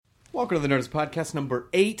Welcome to the Nerdist Podcast number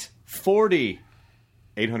 840.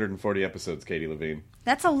 840 episodes, Katie Levine.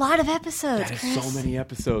 That's a lot of episodes, That is Chris. so many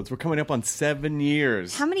episodes. We're coming up on 7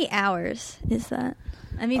 years. How many hours is that?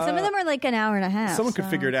 I mean, some of them are like an hour and a half. Someone could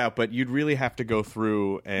figure it out, but you'd really have to go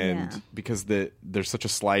through and because there's such a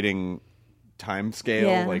sliding time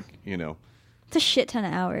scale, like, you know. It's a shit ton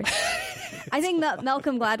of hours. I think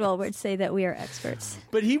Malcolm Gladwell would say that we are experts.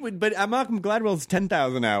 But Malcolm Gladwell's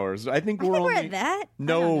 10,000 hours. I think we're at that.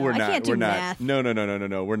 No, we're not. I can't do we're not. math.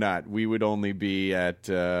 No, we're not. We would only be at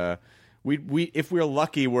we if we're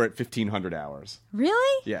lucky, we're at 1,500 hours.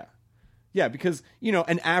 Really? Yeah. Yeah, because, you know,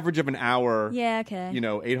 an average of an hour,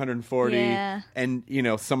 840, and, you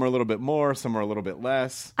know, some are a little bit more, some are a little bit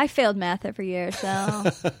less. I failed math every year, so...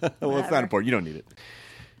 Well, it's not important. You don't need it.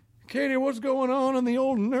 Katie, what's going on in the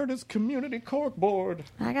old Nerdist community corkboard?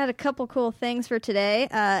 I got a couple cool things for today.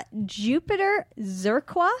 Jupiter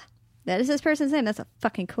Zerqua. That is this person's name. That's a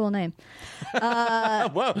fucking cool name.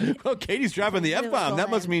 Well, Katie's dropping the F-bomb. Cool that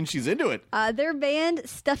must name. mean she's into it. Their band,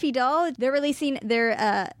 Stuffy Doll, they're releasing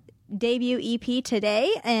their debut EP today,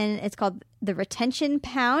 and it's called The Retention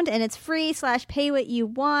Pound, and it's free / pay what you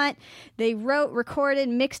want. They wrote, recorded,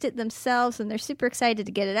 mixed it themselves, and they're super excited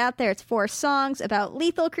to get it out there. It's 4 songs about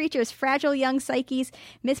lethal creatures, fragile young psyches,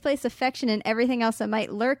 misplaced affection, and everything else that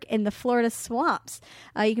might lurk in the Florida swamps.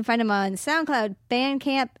 You can find them on SoundCloud,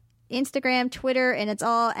 Bandcamp, Instagram, Twitter, and it's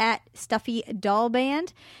all at Stuffy Doll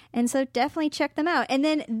Band. And so definitely check them out. And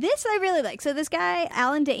then this I really like. So this guy,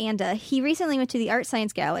 Alan DeAnda, he recently went to the Art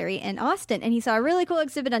Science Gallery in Austin, and he saw a really cool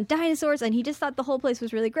exhibit on dinosaurs, and he just thought the whole place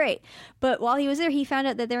was really great. But while he was there, he found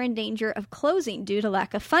out that they're in danger of closing due to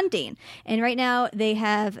lack of funding. And right now they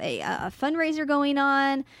have a fundraiser going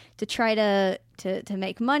on to try to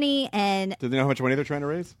make money. And do they know how much money they're trying to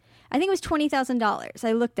raise? I think it was $20,000.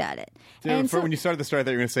 I looked at it. When you started the story, I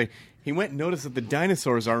thought you were going to say, he went and noticed that the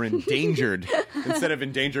dinosaurs are endangered. Instead of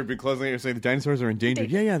endangered, be closing it, you're saying the dinosaurs are endangered.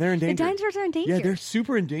 Yeah, they're endangered. The dinosaurs are endangered. Yeah, they're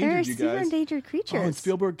super endangered, They're you guys. super endangered creatures. Oh, and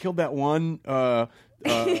Spielberg killed that one, what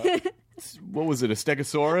was it, a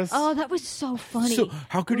Stegosaurus? Oh, that was so funny. So,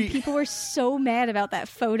 how could People were so mad about that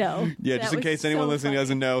photo. Yeah, just in case anyone listening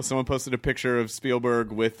doesn't know, someone posted a picture of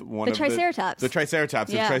Spielberg with one of Triceratops. The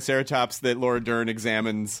Triceratops. Yeah. The Triceratops that Laura Dern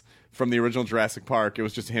examines from the original Jurassic Park. It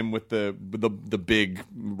was just him with the big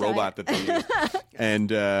robot that they used. And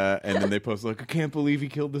then they posted, like, I can't believe he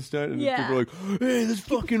killed this guy. And people were like, hey, that's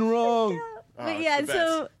fucking wrong.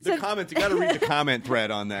 So comments, you got to read the comment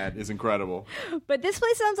thread on that is incredible. But this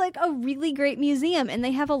place sounds like a really great museum, and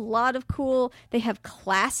they have a lot of they have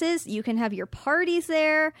classes. You can have your parties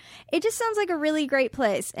there. It just sounds like a really great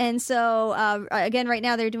place. And so, again, right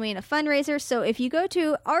now they're doing a fundraiser. So if you go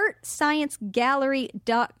to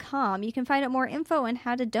artsciencegallery.com, you can find out more info on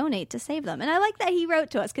how to donate to save them. And I like that he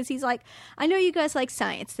wrote to us because he's like, I know you guys like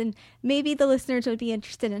science, and maybe the listeners would be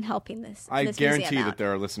interested in helping this. I guarantee museum that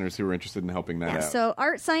there are listeners who are interested in helping that out. So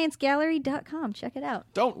artsciencegallery.com. Check it out.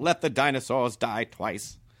 Don't let the dinosaurs die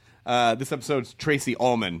twice. This episode's Tracey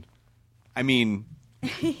Ullman. I mean,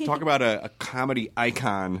 talk about a comedy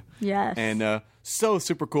icon. Yes. And so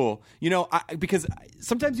super cool. You know, because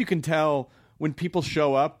sometimes you can tell when people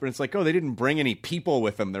show up and it's like, oh, they didn't bring any people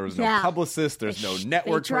with them. There was no publicist. There's no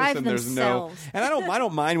network person. There's no. And I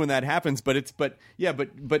don't mind when that happens. But it's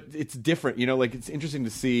different. You know, like it's interesting to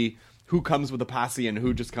see who comes with a posse and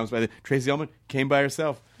who just comes by. Tracey Ullman came by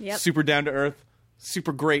herself. Yep. Super down to earth.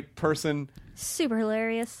 Super great person. Super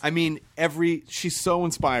hilarious. I mean, she's so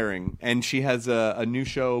inspiring. And she has a new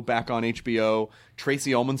show back on HBO.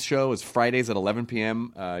 Tracey Ullman Show is Fridays at 11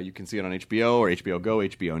 p.m. You can see it on HBO or HBO Go,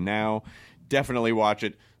 HBO Now. Definitely watch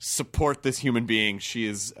it. Support this human being. She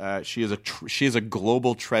is a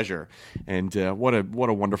global treasure, and what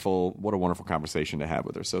a wonderful conversation to have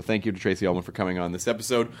with her. So thank you to Tracey Ullman for coming on this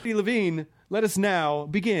episode. Katie Levine, let us now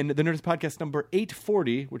begin the Nerdist Podcast number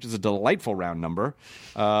 840, which is a delightful round number,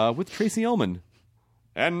 with Tracey Ullman.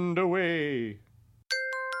 And away.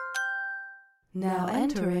 Now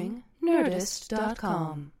entering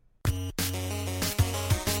Nerdist.com.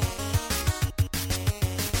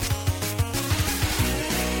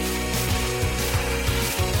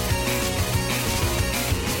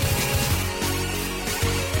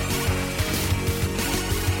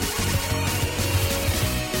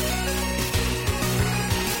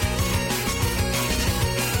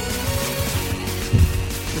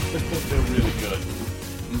 They're really good.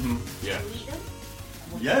 Mm-hmm. Yeah.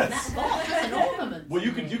 Yes. Well,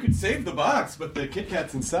 you could save the box, but the Kit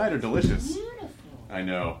Kats inside are delicious. Beautiful. I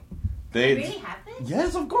know. They really have this?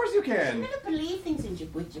 Yes, of course you I can. never believe things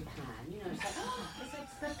with Japan. You know, it's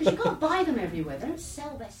like because you can't buy them everywhere. They don't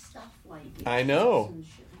sell their stuff like. I know.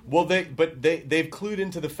 Well, they've clued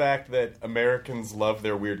into the fact that Americans love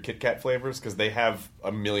their weird Kit Kat flavors because they have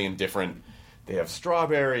a million different. They have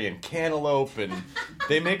strawberry and cantaloupe, and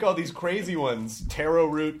they make all these crazy ones, taro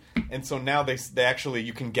root, and so now they actually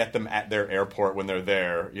you can get them at their airport when they're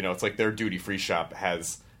there. You know, it's like their duty free shop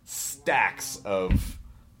has stacks of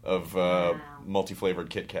multi-flavored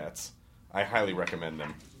Kit Kats. I highly recommend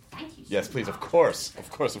them. Thank you. Yes, please. Of course.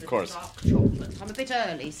 Dark chocolate. I'm a bit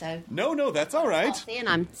early, so. No, that's all right. Coffee and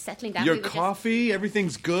I'm settling down. Your coffee,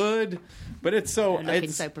 everything's good, but it's so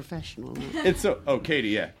Looking so professional. It's so. Oh, Katie,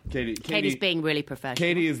 yeah, Katie's being really professional.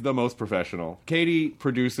 Katie is the most professional. Katie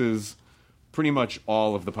produces pretty much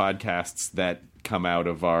all of the podcasts that come out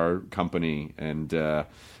of our company, and I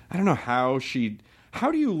don't know how she.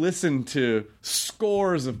 How do you listen to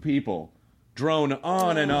scores of people drone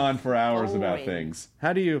on and on for hours about things?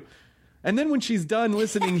 How do you... And then when she's done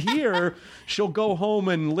listening here, she'll go home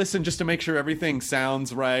and listen just to make sure everything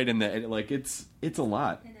sounds right, and it's a lot. It is a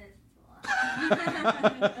lot.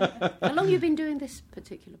 How long have you been doing this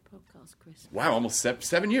particular podcast, Chris? Wow, almost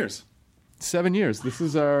 7 years. 7 years. This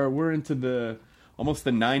is we're into almost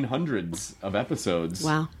the 900s of episodes.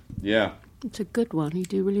 Wow. Yeah. It's a good one. You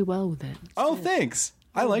do really well with it. Thanks.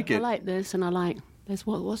 I like it. I like this, and I like...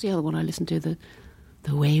 What's the other one I listened to?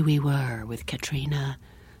 The Way We Were with Katrina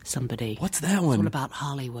somebody. What's that one? It's all about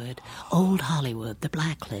Hollywood. Old Hollywood, The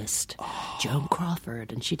Blacklist. Joan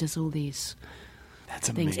Crawford, and she does all these That's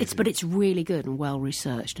things. amazing. But it's really good and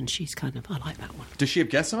well-researched, and she's I like that one. Does she have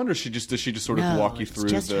guests on, or does she just sort of walk you through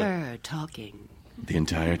it's just her talking. The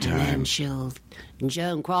entire time. And then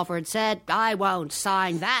Joan Crawford said, I won't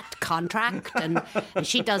sign that contract. And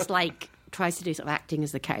she does tries to do sort of acting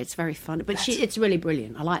as the character. It's very fun. But it's really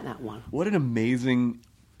brilliant. I like that one. What an amazing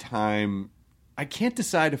time. I can't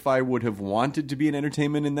decide if I would have wanted to be in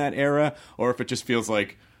entertainment in that era, or if it just feels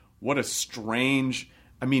like, what a strange...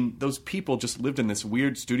 I mean, those people just lived in this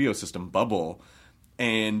weird studio system bubble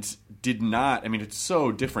and did not... I mean, it's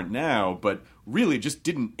so different now, but really just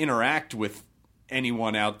didn't interact with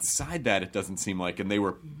anyone outside that, it doesn't seem like, and they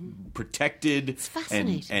were protected. It's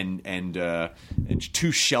fascinating. and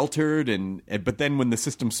too sheltered, but then when the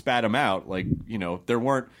system spat them out, there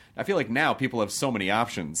weren't. I feel like now people have so many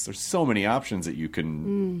options. There's so many options that you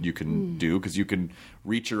can do, because you can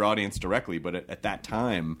reach your audience directly. But at that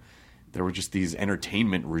time, there were just these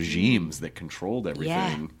entertainment regimes that controlled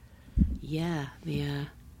everything. Yeah.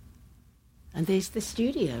 And there's the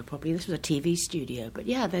studio, probably. This was a TV studio. But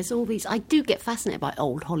yeah, there's all these... I do get fascinated by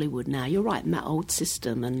old Hollywood now. You're right, in that old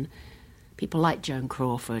system. And people like Joan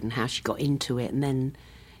Crawford and how she got into it. And then,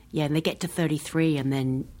 and they get to 33. And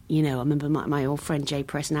then, I remember my old friend Jay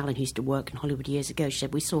Preston Allen, who used to work in Hollywood years ago. She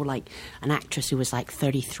said, we saw, an actress who was,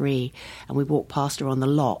 33. And we walked past her on the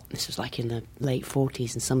lot. This was, in the late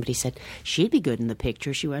 40s. And somebody said, she'd be good in the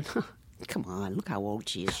picture. She went... Come on, look how old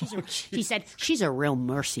she is. She said, she's a real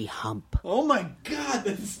mercy hump. Oh, my God,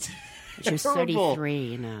 that's terrible. She was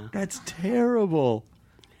 33, That's terrible.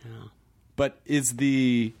 Yeah. But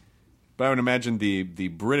I would imagine the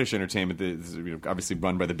British entertainment, obviously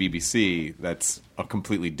run by the BBC, that's a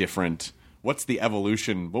completely different... What's the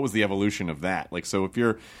evolution? What was the evolution of that? So if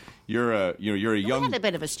you're a young... We had a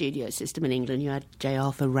bit of a studio system in England. You had J.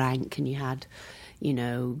 Arthur Rank, and you had...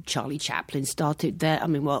 Charlie Chaplin started there.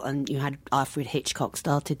 And you had Alfred Hitchcock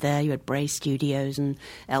started there. You had Bray Studios and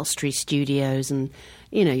Elstree Studios, and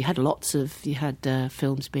you had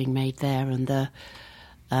films being made there, and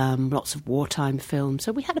lots of wartime films.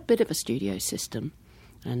 So we had a bit of a studio system,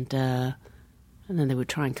 and then they would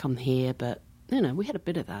try and come here, but we had a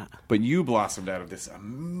bit of that. But you blossomed out of this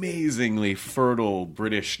amazingly fertile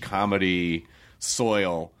British comedy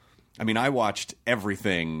soil. I watched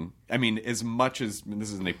everything. As much as...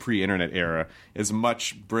 this is in a pre-internet era, as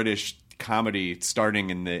much British comedy starting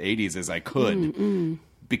in the 80s as I could.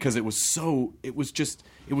 Because it was so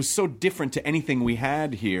different to anything we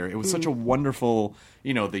had here. It was such a wonderful,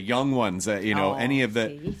 the young ones, any of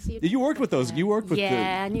the... You worked with those. You worked with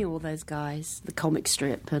I knew all those guys, the comic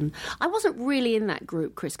strip. And I wasn't really in that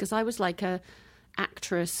group, Chris, because I was a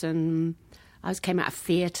actress, and... I came out of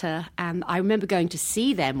theatre, and I remember going to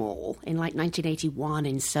see them all in 1981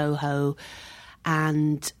 in Soho,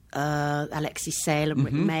 and Alexis Sale and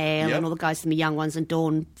Rick Mail and all the guys from the young ones, and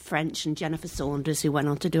Dawn French and Jennifer Saunders, who went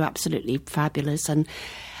on to do absolutely fabulous. And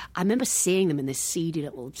I remember seeing them in this seedy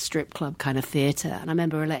little strip club kind of theatre, and I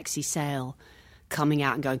remember Alexis Sale coming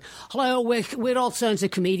out and going, hello, we're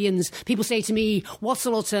alternative comedians. People say to me, what's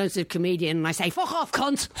an alternative comedian? And I say, fuck off,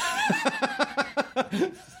 cunt.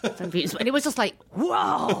 And it was just like,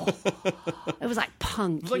 whoa. It was like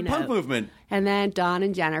punk, It was like punk movement. And then Don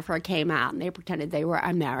and Jennifer came out and they pretended they were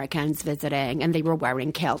Americans visiting and they were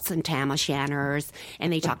wearing kilts and tam o' shanners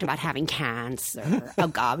and they talked about having cancer. Oh,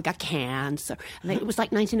 God, we got cancer. And it was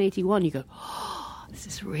like 1981. You go, oh, this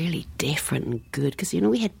is really different and good. Because,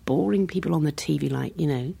 we had boring people on the TV, like,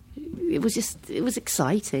 it was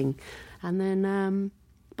exciting. And then,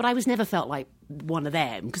 but I never felt like one of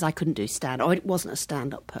them because I couldn't do stand-up. I wasn't a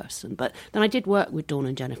stand-up person. But then I did work with Dawn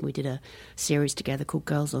and Jennifer. We did a series together called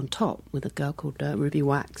Girls on Top with a girl called Ruby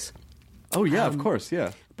Wax. Oh, yeah, of course,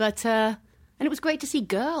 yeah. But, and it was great to see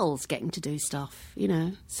girls getting to do stuff,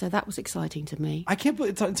 So that was exciting to me. I can't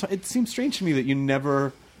believe it seems strange to me that you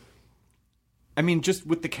never... I mean, just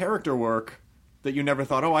with the character work, that you never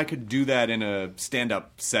thought, I could do that in a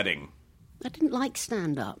stand-up setting. I didn't like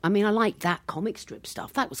stand-up. I mean, I liked that comic strip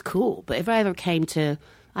stuff. That was cool. But if I ever came to...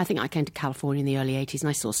 I think I came to California in the early 80s and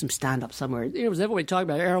I saw some stand-up somewhere. Was everybody talking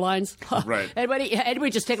about airlines? Right. Anybody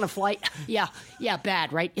just taking a flight? Yeah,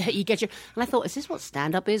 bad, right? You get your... And I thought, is this what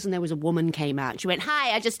stand-up is? And there was a woman came out and she went,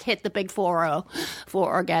 hi, I just hit the big 4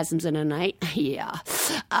 orgasms in a night. Yeah.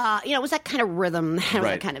 It was that kind of rhythm.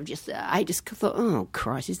 Right. Kind of just... I just thought, oh,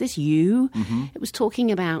 Christ, is this you? Mm-hmm. It was talking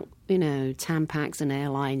about, Tampax and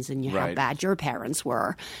airlines and how bad your parents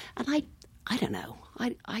were. And I don't know.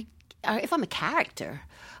 If I'm a character,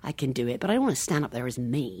 I can do it, but I don't want to stand up there as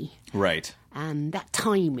me. Right. And that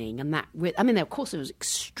timing and that... of course, there was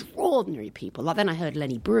extraordinary people. Like, then I heard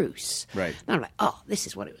Lenny Bruce. Right. And I'm like, oh, this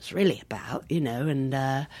is what it was really about,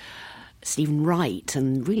 and Stephen Wright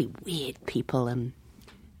and really weird people and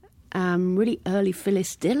really early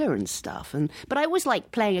Phyllis Diller and stuff. But I always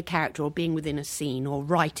like playing a character or being within a scene or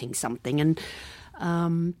writing something. And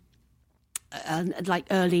like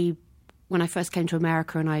early... When I first came to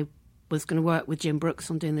America and I was going to work with Jim Brooks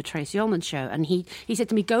on doing the Tracey Ullman Show, and he said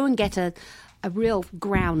to me, go and get a real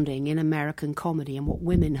grounding in American comedy and what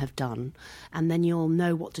women have done, and then you'll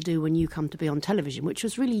know what to do when you come to be on television, which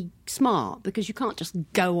was really smart because you can't just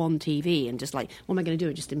go on TV and just like, what am I going to do?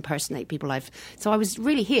 And just impersonate people So I was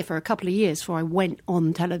really here for a couple of years before I went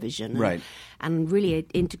on television. And really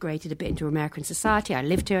integrated a bit into American society. I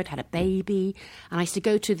lived here, I'd had a baby, and I used to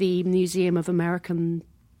go to the Museum of American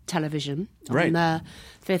Television on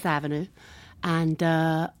Fifth Avenue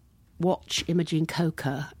and watch Imogen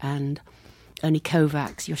Coker and Ernie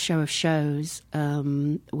Kovacs, your show of shows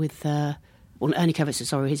with Ernie Kovacs,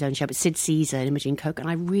 sorry, his own show, but Sid Caesar and Imogen Coker. And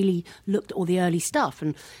I really looked at all the early stuff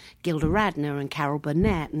and Gilda Radner and Carol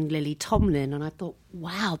Burnett and Lily Tomlin. And I thought,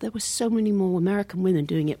 wow, there were so many more American women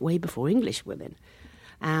doing it way before English women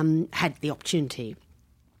had the opportunity.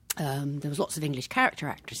 There was lots of English character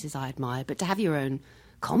actresses I admired, but to have your own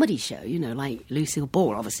comedy show, like Lucille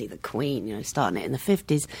Ball, obviously the Queen, starting it in the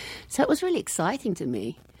 50s. So it was really exciting to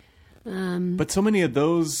me. But so many of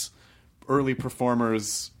those early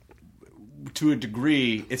performers, to a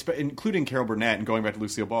degree, including Carol Burnett and going back to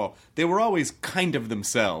Lucille Ball, they were always kind of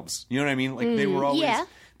themselves. You know what I mean? Like they were always... Yeah.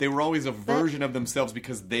 They were always a version of themselves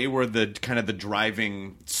because they were the kind of the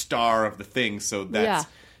driving star of the thing. So that's...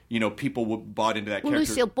 people bought into that character.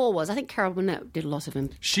 Lucille Ball was. I think Carol Burnett did a lot of him.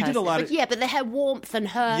 She did a lot of... Yeah, but her warmth and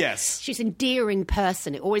her... Yes. She's an endearing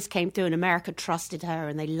person. It always came through, and America trusted her,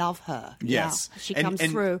 and they love her. Yes. Yeah, she comes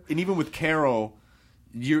through. And even with Carol,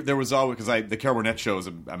 there was always... Because the Carol Burnett show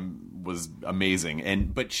was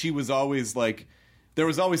amazing. But she was always like... There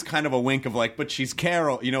was always kind of a wink of like, but she's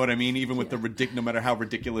Carol. You know what I mean? Even with no matter how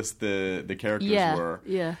ridiculous the characters were.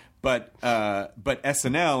 Yeah. But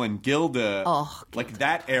SNL and Gilda, like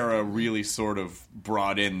that era really sort of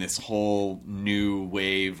brought in this whole new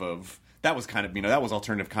wave of... That was kind of, that was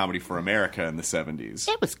alternative comedy for America in the 70s.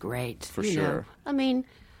 It was great. For sure. I mean,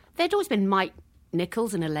 there'd always been Mike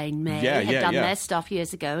Nichols and Elaine May had done their stuff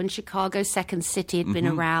years ago, and Chicago Second City had been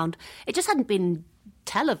around. It just hadn't been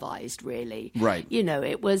televised, really. Right.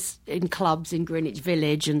 It was in clubs in Greenwich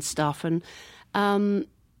Village and stuff. And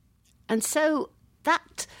so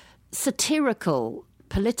that... satirical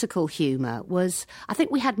political humour was... I think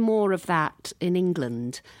we had more of that in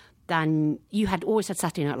England than... You had always had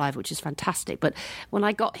Saturday Night Live, which is fantastic. But when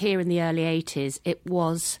I got here in the early 80s, it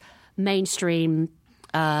was mainstream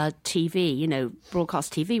TV,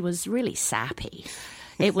 broadcast TV was really sappy.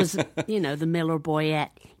 It was, the Miller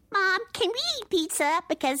Boyette. Mom, can we eat pizza?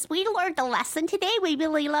 Because we learned a lesson today. We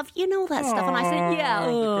really love, that stuff. And I said,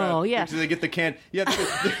 yeah. Did they get the can? Yeah,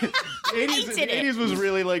 the 80s was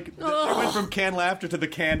really like, it went from canned laughter to the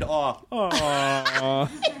canned awe.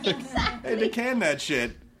 Exactly. And they canned that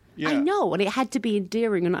shit. Yeah. I know, and it had to be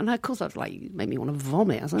endearing. And of course, I was like, it made me want to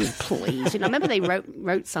vomit. I was like, please. I remember they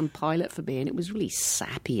wrote some pilot for me, and it was really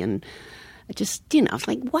sappy and I was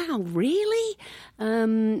like, wow, really?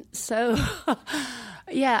 So,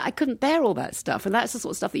 yeah, I couldn't bear all that stuff. And that's the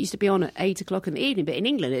sort of stuff that used to be on at 8 o'clock in the evening. But in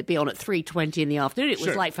England, it'd be on at 3:20 in the afternoon. It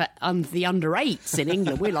was like for the under-8s in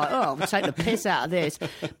England. We're like, oh, we'll take the piss out of this.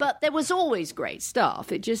 But there was always great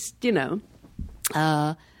stuff. It just,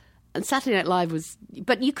 and Saturday Night Live was...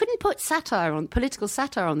 But you couldn't put political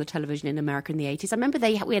satire on the television in America in the 80s. I remember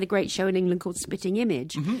we had a great show in England called Spitting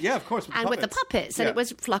Image. Mm-hmm. Yeah, of course. With the puppets. And it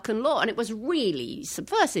was Fluck and Law. And it was really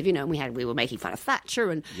subversive, and we were making fun of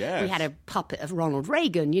Thatcher. And we had a puppet of Ronald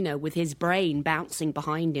Reagan, with his brain bouncing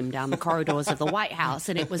behind him down the corridors of the White House.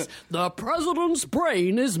 And it was, the president's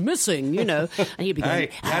brain is missing, And he'd be going...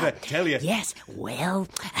 I gotta tell you. Yes, well.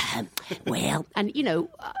 And,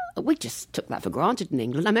 we just took that for granted in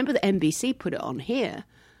England. I remember the NBC put it on here,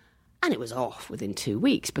 and it was off within 2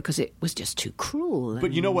 weeks because it was just too cruel.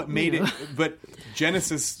 But you know what made it? But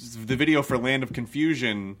Genesis, the video for Land of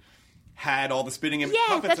Confusion, had all the spitting image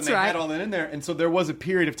puppets, and they had all that in there. And so there was a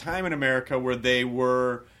period of time in America where they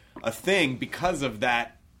were a thing because of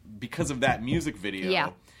that music video. Yeah.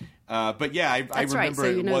 But yeah, I remember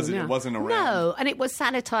it wasn't around. No, and it was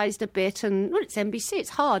sanitized a bit, and it's NBC, it's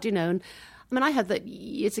hard, And I mean, I heard that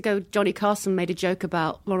years ago Johnny Carson made a joke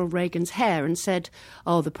about Ronald Reagan's hair and said,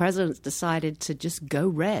 "Oh, the president's decided to just go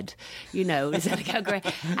red,"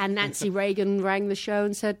 And Nancy Reagan rang the show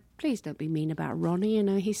and said, "Please don't be mean about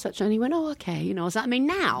Ronnie. He's such." And he went, "Oh, okay." So I mean,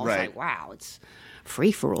 now it's like, wow, it's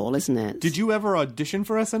free for all, isn't it? Did you ever audition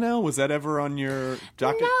for SNL? Was that ever on your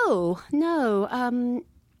docket? No.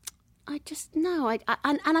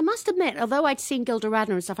 And I must admit, although I'd seen Gilda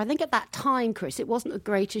Radner and stuff, I think at that time, Chris, it wasn't the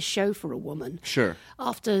greatest show for a woman. Sure.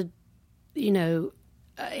 After,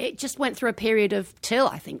 it just went through a period till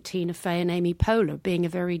I think Tina Fey and Amy Poehler being a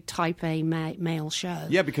very type A male show.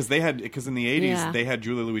 Yeah, because in the 80s they had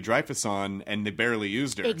Julia Louis-Dreyfus on and they barely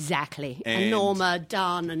used her. Exactly. And Norma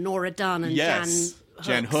Dunn and Nora Dunn and Jan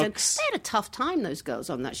Hooks. They had a tough time, those girls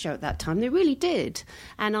on that show at that time. They really did.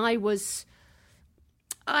 And I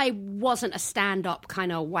wasn't a stand-up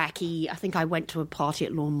kind of wacky. I think I went to a party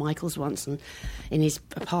at Lorne Michaels once and in his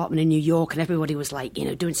apartment in New York, and everybody was like,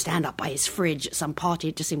 doing stand-up by his fridge at some party.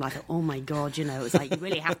 It just seemed like, oh my God, it was like, you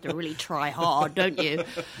really have to really try hard, don't you?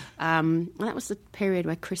 That was the period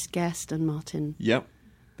where Chris Guest and Martin... Yep.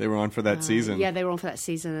 They were on for that season. Yeah, they were on for that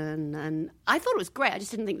season, and I thought it was great. I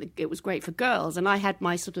just didn't think that it was great for girls, and I had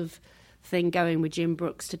my sort of thing going with Jim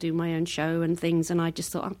Brooks to do my own show and things, and I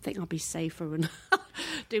just thought, I think I'll be safer and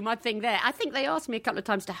do my thing there. I think they asked me a couple of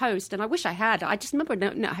times to host, and I wish I had. I just remember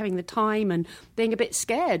not having the time and being a bit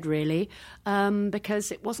scared, really,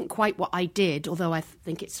 because it wasn't quite what I did, although I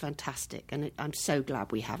think it's fantastic, and I'm so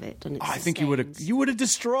glad we have it. And I think you would have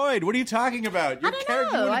destroyed. What are you talking about? Your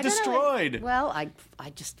character would have destroyed. Well, I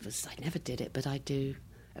never did it, but I do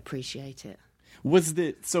appreciate it.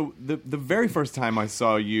 The very first time I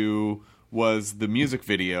saw you was the music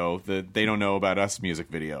video, the They Don't Know About Us music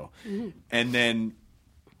video. Mm-hmm. And then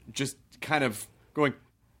just kind of going,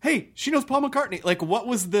 hey, she knows Paul McCartney. Like, what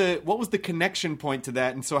was the connection point to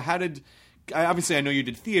that? And so obviously I know you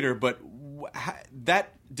did theater, but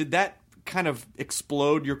did that kind of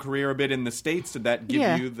explode your career a bit in the States? Did that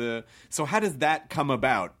give you so how does that come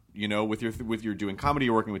about? With your doing comedy,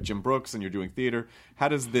 you're working with Jim Brooks, and you're doing theater. How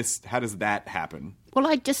does that happen? Well,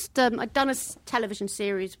 I just I'd done a television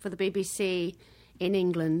series for the BBC in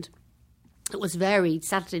England. It was very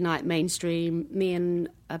Saturday night mainstream. Me and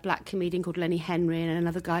a black comedian called Lenny Henry and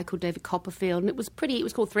another guy called David Copperfield, and it was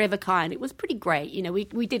called Three of a Kind. It was pretty great.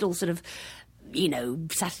 We did all sort of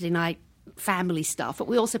Saturday night family stuff, but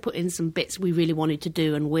we also put in some bits we really wanted to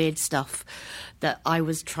do and weird stuff that I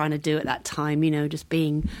was trying to do at that time, just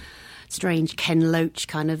being strange Ken Loach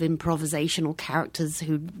kind of improvisational characters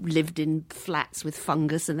who lived in flats with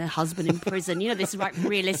fungus and their husband in prison. This is like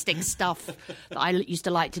realistic stuff that I used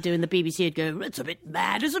to like to do, and the BBC would go, it's a bit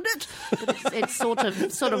mad, isn't it? But it's sort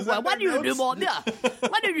of well, why don't you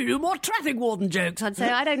do more traffic warden jokes? I'd say,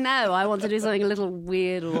 I don't know, I want to do something a little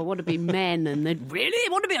weird, or I want to be men, and they'd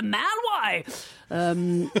really want to be a man? Why?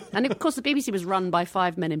 And of course the BBC was run by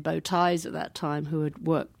 5 men in bow ties at that time who had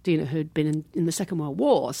worked, who'd been in the Second World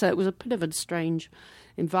War, so it was a bit of a strange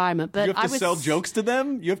environment. But you have to sell jokes to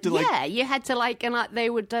them? You have to you had to they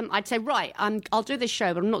would, I'd say, right, I'll do this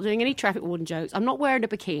show, but I'm not doing any traffic warden jokes. I'm not wearing a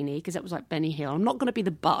bikini, because that was like Benny Hill. I'm not going to be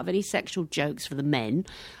the butt of any sexual jokes for the men.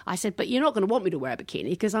 I said, but you're not going to want me to wear a bikini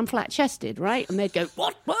because I'm flat-chested, right? And they'd go,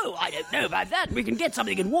 what? Whoa, I don't know about that. We can get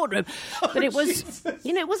something in wardrobe. But it was,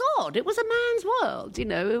 it was odd. It was a man's world,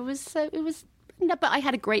 It was no, but I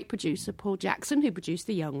had a great producer, Paul Jackson, who produced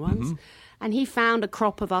The Young Ones. And he found a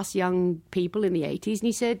crop of us young people in the 80s. And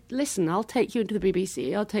he said, listen, I'll take you into the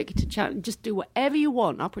BBC. I'll take you to channel. Just do whatever you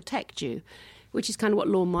want. I'll protect you, which is kind of what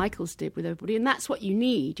Lorne Michaels did with everybody. And that's what you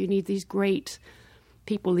need. You need these great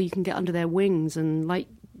people that you can get under their wings and, like,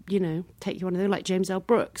 you know, take you on there, like James L.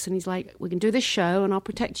 Brooks. And he's like, we can do this show and I'll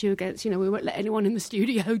protect you against, you know, we won't let anyone in the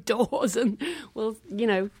studio doors. And, well, you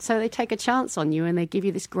know, so they take a chance on you and they give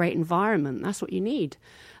you this great environment. That's what you need.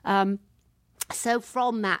 So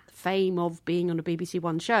from that fame of being on a BBC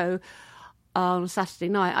One show on a Saturday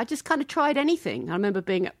night, I just kind of tried anything. I remember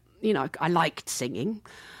being, you know, I liked singing.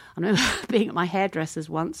 I remember being at my hairdresser's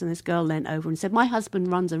once and this girl leant over and said, my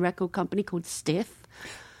husband runs a record company called Stiff.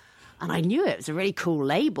 And I knew it was a really cool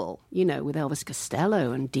label, you know, with Elvis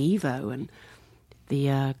Costello and Devo and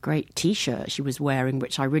the great T-shirt she was wearing,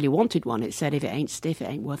 which I really wanted one. It said, if it ain't stiff, it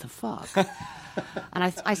ain't worth a fuck. And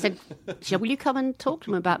I said, will you come and talk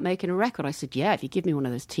to him about making a record? I said, yeah, if you give me one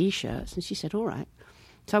of those T-shirts. And she said, all right.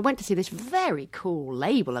 So I went to see this very cool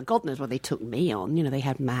label, and God knows what they took me on. You know, they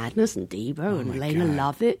had Madness and Devo and Lena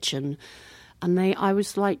Lovitch, and I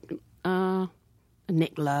was like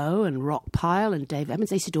Nick Lowe and Rock Pile and Dave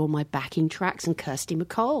Evans. They used to do all my backing tracks and Kirsty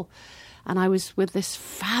MacColl. And I was with this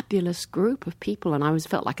fabulous group of people, and I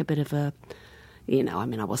felt like a bit of a, you know, I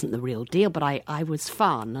mean, I wasn't the real deal, but I was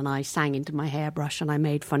fun, and I sang into my hairbrush, and I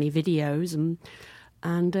made funny videos,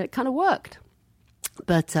 and it kind of worked.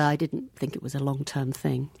 But I didn't think it was a long-term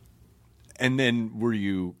thing. And then were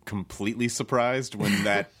you completely surprised when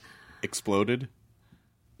that exploded?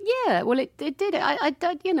 Yeah, well, it did. I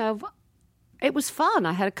you know, it was fun.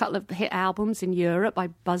 I had a couple of hit albums in Europe. I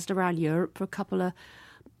buzzed around Europe for a couple of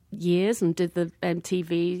years and did the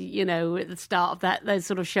MTV, you know, at the start of that, those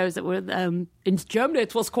sort of shows that were in Germany.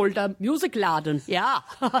 It was called Musikladen. Yeah,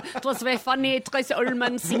 it was very funny. Tracey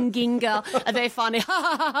Ullman singing, very funny.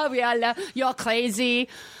 We all, you're crazy.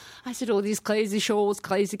 I did all these crazy shows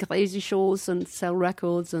and sell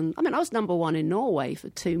records. And I mean, I was number one in Norway for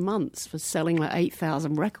 2 months for selling like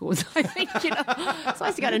 8,000 records, I think, you know. So I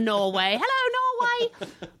used to go to Norway. Hello,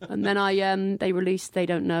 Norway. And then they released They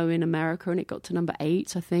Don't Know in America, and it got to number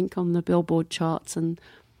 8, I think, on the Billboard charts. And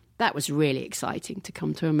that was really exciting to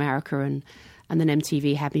come to America. And then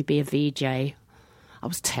MTV had me be a VJ. I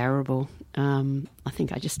was terrible. I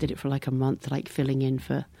think I just did it for like a month, like filling in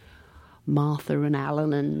for Martha and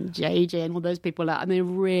Alan and JJ and all those people. I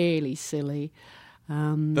mean, really silly.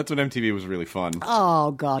 That's when MTV was really fun.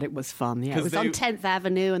 Oh, God, it was fun. Yeah, it was on 10th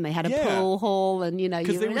Avenue, and they had a pool hall, and, you know...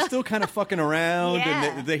 Because they were still kind of fucking around,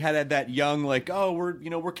 and they had that young, like, oh, we're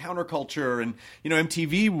counterculture, and, you know,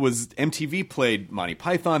 MTV played Monty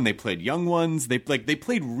Python, they played Young Ones, they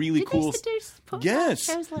played really cool... Did they used to do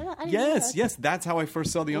shows like that? Yes, that's how I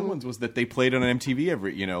first saw the Young Ones, was that they played on MTV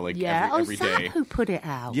every day. Who put it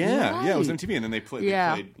out? Yeah, it was MTV, and then they played,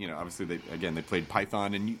 you know, obviously, they played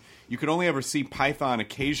Python, and you could only ever see Python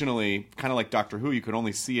occasionally, kind of like Doctor Who. You could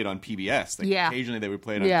only see it on PBS. Like, occasionally they would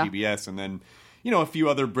play it on PBS, and then, you know, a few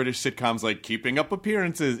other British sitcoms like Keeping Up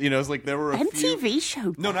Appearances. You know, it's like there were a MTV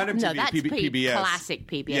showed that. No, not MTV. No, that's PBS. Classic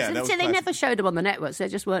PBS. Yeah, so they never showed them on the networks. There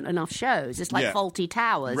just weren't enough shows. It's like Fawlty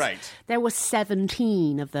Towers. Right. There were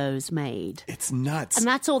 17 of those made. It's nuts. And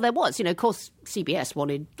that's all there was. You know, of course, CBS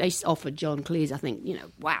they offered John Cleese, I think, you know,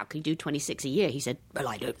 wow, can you do 26 a year? He said, well,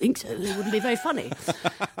 I don't think so. It wouldn't be very funny.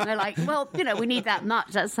 And they're like, well, you know, we need that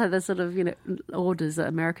much. That's how the sort of, you know, orders that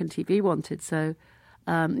American TV wanted. So,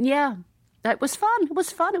 it was fun. It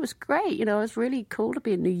was fun. It was great. You know, it was really cool to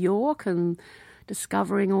be in New York and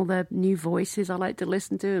discovering all the new voices I like to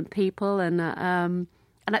listen to and people. And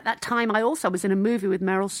at that time, I also was in a movie with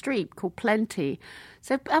Meryl Streep called Plenty.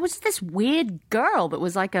 So I was this weird girl that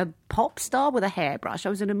was like a pop star with a hairbrush. I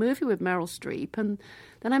was in a movie with Meryl Streep, and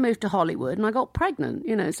then I moved to Hollywood and I got pregnant,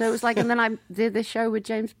 you know. So it was like, and then I did this show with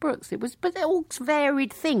James Brooks. But they're all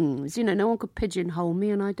varied things, you know. No one could pigeonhole me,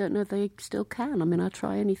 and I don't know if they still can. I mean, I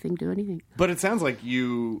try anything, do anything. But it sounds like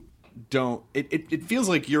you don't. It feels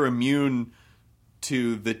like you're immune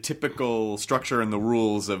to the typical structure and the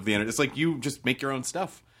rules of the internet. It's like you just make your own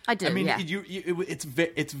stuff. I do. I mean, yeah.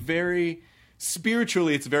 it's very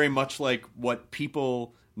spiritually. It's very much like what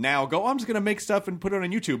people now go, oh, I'm just going to make stuff and put it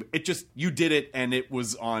on YouTube. It just, you did it, and it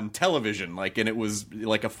was on television, like, and it was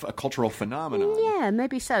like a cultural phenomenon. Yeah,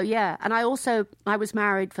 maybe so. Yeah, and I was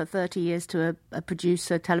married for 30 years to a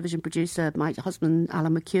producer, television producer, my husband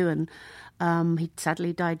Alan McEwen. He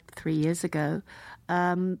sadly died 3 years ago,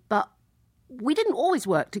 but. we didn't always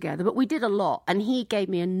work together, but we did a lot. And he gave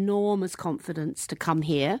me enormous confidence to come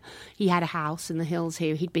here. He had a house in the hills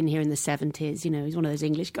here. He'd been here in the 70s. You know, he's one of those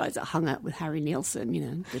English guys that hung out with Harry Nilsson, you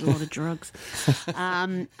know, did a lot of drugs.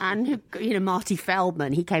 And, you know, Marty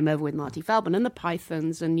Feldman, he came over with Marty Feldman and the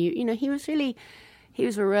Pythons. And, you know, he was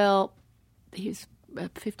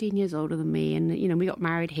 15 years older than me. And, you know, we got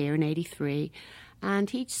married here in 83.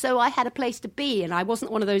 And so I had a place to be, and I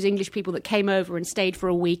wasn't one of those English people that came over and stayed for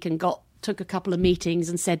a week and took a couple of meetings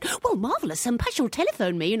and said, well, marvellous, perhaps you'll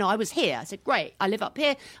telephone me. You know, I was here. I said, great, I live up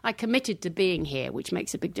here. I committed to being here, which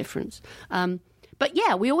makes a big difference. But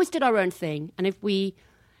yeah, we always did our own thing. And if we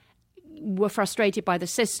were frustrated by the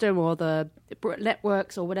system or the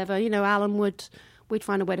networks or whatever, you know, we'd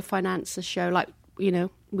find a way to finance a show. Like, you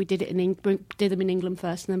know, we did them in England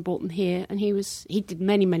first and then brought them here. And he did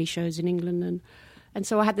many, many shows in England. And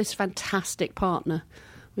so I had this fantastic partner.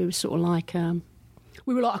 We were sort of like,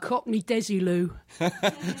 we were like a Cockney Desilu.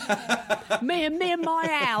 me and my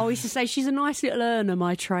Al used to say, she's a nice little earner,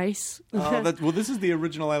 my Trace. Well, this is the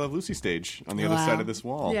original I Love Lucy stage on the other side of this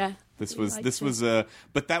wall. Yeah.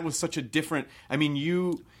 But that was such a different, I mean,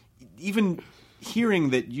 you, even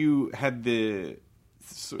hearing that you had the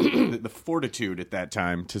fortitude at that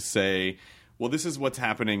time to say, well, this is what's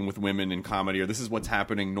happening with women in comedy, or this is what's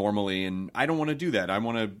happening normally, and I don't want to do that.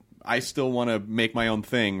 I still want to make my own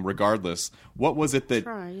thing regardless. What was it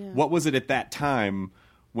at that time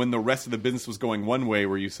when the rest of the business was going one way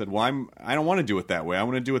where you said, well, I don't want to do it that way. I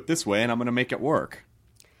want to do it this way, and I'm going to make it work?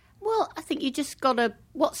 Well, I think you just got to,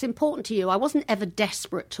 what's important to you. I wasn't ever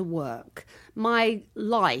desperate to work. My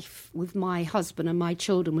life with my husband and my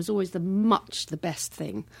children was always the best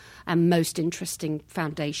thing and most interesting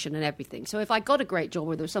foundation and everything. So if I got a great job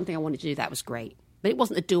or there was something I wanted to do, that was great. But it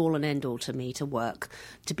wasn't a do-all and end-all to me to work.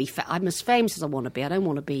 I'm as famous as I want to be. I don't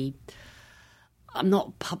want to be... I'm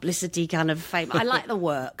not publicity kind of fame. I like the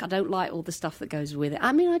work. I don't like all the stuff that goes with it.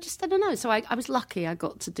 I mean, I don't know. So I was lucky. I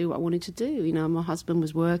got to do what I wanted to do. You know, my husband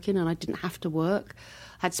was working and I didn't have to work.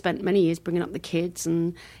 I'd spent many years bringing up the kids,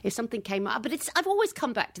 and if something came up... But I've always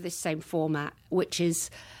come back to this same format, which is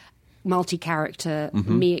multi-character,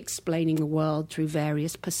 me explaining the world through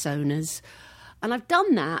various personas. And I've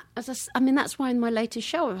done that. I mean, that's why in my latest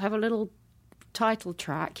show I have a little title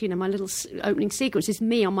track, you know, my little opening sequence is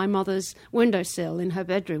me on my mother's windowsill in her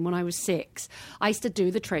bedroom when I was 6. I used to do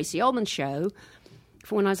the Tracey Ullman Show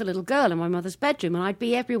for when I was a little girl in my mother's bedroom, and I'd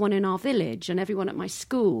be everyone in our village and everyone at my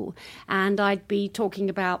school, and I'd be talking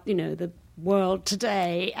about, you know, the world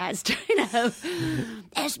today as to, you know,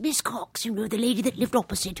 as Miss Cox, you know, the lady that lived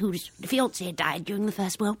opposite whose fiancé died during the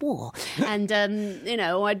First World War. And, you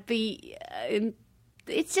know, I'd be...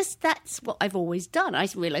 it's just, that's what I've always done. I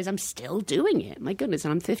realise I'm still doing it. My goodness,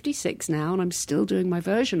 and I'm 56 now and I'm still doing my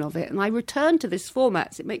version of it. And I return to this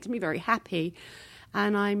format. So it makes me very happy.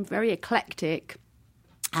 And I'm very eclectic.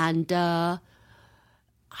 And I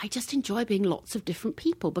just enjoy being lots of different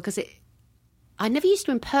people because I never used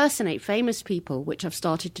to impersonate famous people, which I've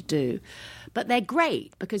started to do. But they're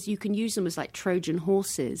great because you can use them as like Trojan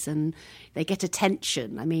horses and they get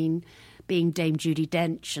attention. I mean... being Dame Judi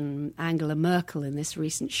Dench and Angela Merkel in this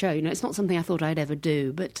recent show. You know, it's not something I thought I'd ever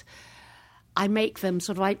do, but I make them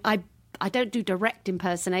sort of... I don't do direct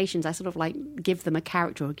impersonations. I sort of like give them a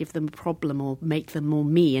character or give them a problem or make them more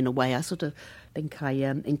me in a way. I sort of think I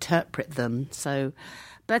interpret them. So,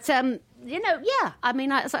 but, you know, yeah. I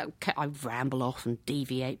mean, I ramble off and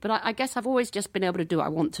deviate, but I guess I've always just been able to do what I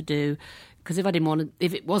want to do because if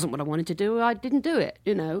it wasn't what I wanted to do, I didn't do it.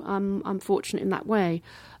 You know, I'm fortunate in that way.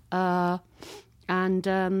 And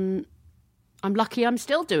I'm lucky I'm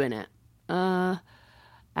still doing it.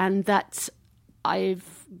 And that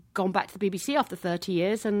I've gone back to the BBC after 30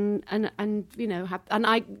 years and you know, and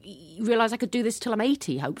I realise I could do this till I'm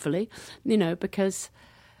 80, hopefully, you know, because...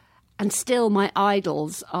 And still my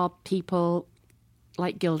idols are people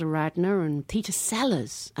like Gilda Radner and Peter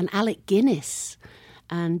Sellers and Alec Guinness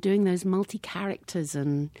and doing those multi-characters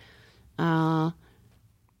and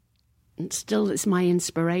still it's my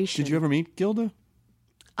inspiration. Did you ever meet Gilda?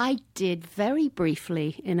 I did very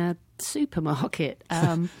briefly in a supermarket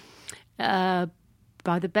by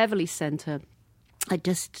the Beverly Centre. I'd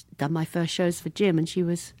just done my first shows for Jim and she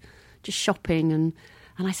was just shopping and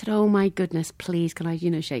I said, oh my goodness, please, can I,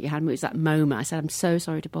 you know, shake your hand? It was that moment. I said, I'm so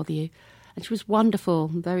sorry to bother you. And she was wonderful,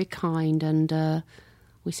 very kind, and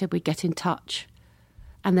we said we'd get in touch.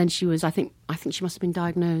 And then she was, I think she must have been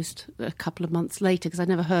diagnosed a couple of months later because I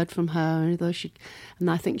never heard from her,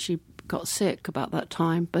 and I think she got sick about that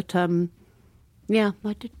time. But yeah,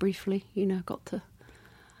 I did briefly, you know, got to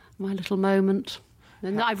my little moment.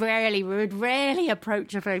 And I would rarely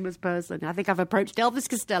approach a famous person. I think I've approached Elvis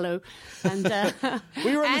Costello and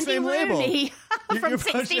We were on the Andy same label. Rooney from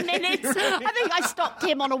 60 Minutes. I think I stopped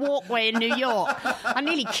him on a walkway in New York. I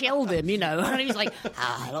nearly killed him, And he was like,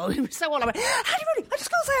 hello. He was so all about, Andy Rooney, I just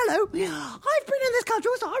got to say hello. I've been in this country.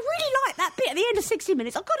 Also, I really like that bit at the end of 60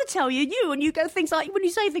 Minutes. I've got to tell you, and you go things like, when you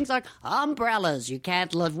say things like, umbrellas, you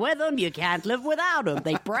can't live with them, you can't live without them.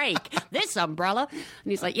 They break. This umbrella.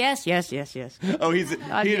 And he's like, yes. Oh,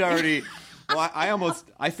 he'd already. Well,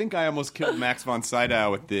 I think I almost killed Max von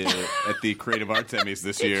Sydow at the Creative Arts Emmys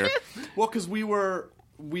this year. Well, because we were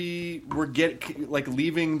leaving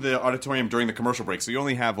the auditorium during the commercial break, so you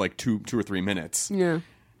only have like two or 3 minutes. Yeah.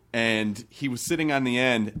 And he was sitting on the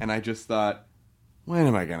end, and I just thought, when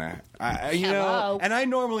am I gonna? And I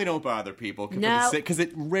normally don't bother people because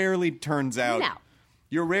it rarely turns out. No.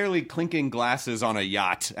 You're rarely clinking glasses on a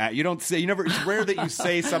yacht. It's rare that you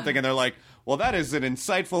say something and they're like, well, that is an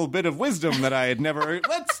insightful bit of wisdom that I had never.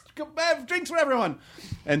 Let's go have drinks for everyone.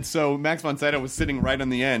 And so Max von Sydow was sitting right on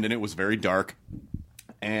the end, and it was very dark.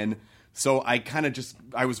 And so I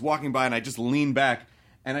I was walking by and I just leaned back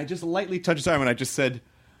and I just lightly touched his arm and I just said,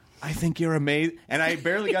 I think you're amazing. And I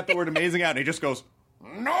barely got the word amazing out, and he just goes,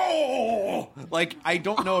 no! Like, I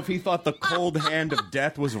don't know if he thought the cold hand of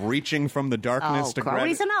death was reaching from the darkness to grab it.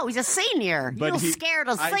 He's a senior. But You're scared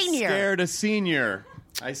a senior.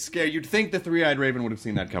 I scared. You'd think the Three-Eyed Raven would have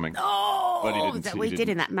seen that coming. Oh, but he didn't. We did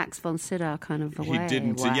in that Max von Sydow kind of a way. He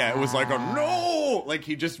didn't. Wow. Yeah, it was like a no! Like,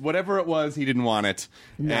 he just, whatever it was, he didn't want it.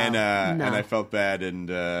 No, and I felt bad, and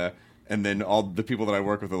then all the people that I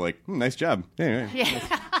work with are like, nice job. Yeah,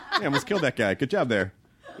 almost killed that guy. Good job there.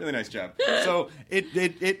 Really nice job. So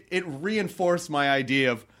it reinforced my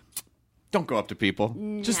idea of don't go up to people.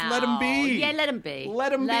 Just let them be. Yeah, let them be.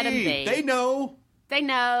 Let them be. They know. They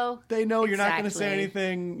know. You're not going to say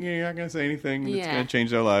anything. You're not going to say anything that's going to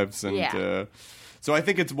change their lives. And so I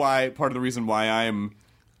think it's part of the reason why I am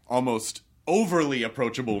almost overly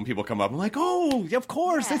approachable when people come up. I'm like, oh, of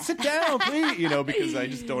course, let's sit down, please. Because I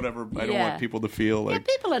just don't I don't want people to feel like.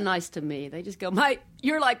 Yeah, people are nice to me. They just go,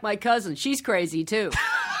 you're like my cousin. She's crazy too.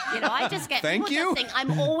 I just get. Thank you.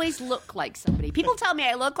 I'm always look like somebody. People tell me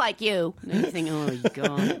I look like you. And you think, oh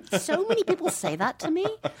God, so many people say that to me.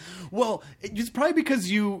 Well, it's probably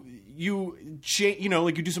because you change,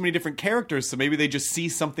 like you do so many different characters, so maybe they just see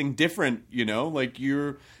something different. Like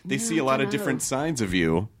they see a lot of different sides of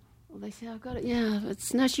you. Well, they say, I've got it. Yeah,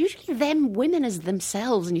 it's usually them, women as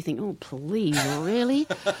themselves, and you think, oh, please, really?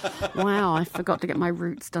 Wow, I forgot to get my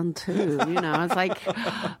roots done too. It's like,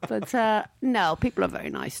 but no, people are very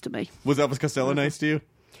nice to me. Was Elvis Costello nice to you?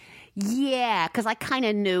 Yeah, because I kind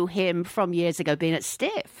of knew him from years ago being at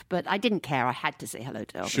Stiff, but I didn't care. I had to say hello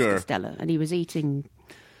to Elvis Costello, and he was eating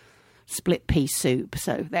split pea soup,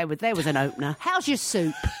 so there was an opener. How's your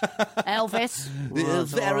soup, Elvis?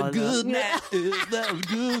 It's very good now. It's very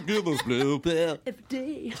good. Give us blue pill.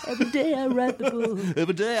 Every day I write the book.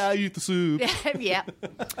 Every day I eat the soup. Yeah.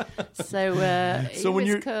 So when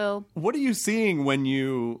was cool. What are you seeing when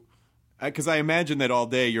you? Because I imagine that all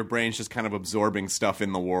day your brain's just kind of absorbing stuff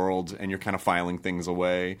in the world, and you're kind of filing things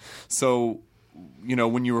away. So.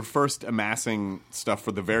 When you were first amassing stuff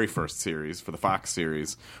for the very first series, for the Fox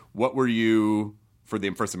series, what were you, for the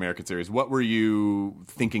first American series, what were you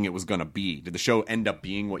thinking it was going to be? Did the show end up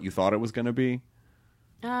being what you thought it was going to be?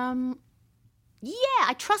 Yeah,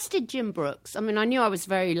 I trusted Jim Brooks. I mean, I knew I was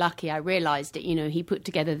very lucky. I realized that, he put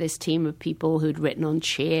together this team of people who'd written on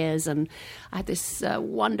Cheers, and I had this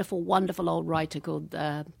wonderful, wonderful old writer called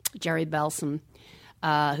Jerry Belson,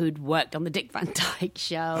 who'd worked on the Dick Van Dyke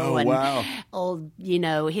Show. Oh, and wow.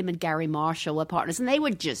 Him and Gary Marshall were partners. And he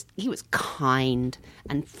was kind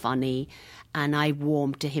and funny. And I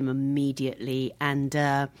warmed to him immediately. And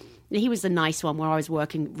he was the nice one where I was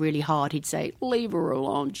working really hard. He'd say, leave her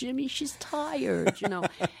alone, Jimmy. She's tired, And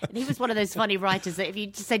he was one of those funny writers that if you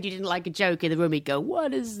said you didn't like a joke in the room, he'd go,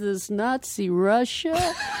 what is this, Nazi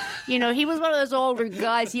Russia? He was one of those older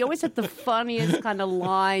guys. He always had the funniest kind of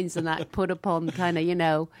lines and that put upon kind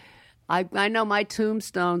of, I know my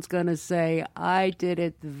tombstone's going to say, I did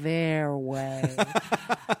it their way.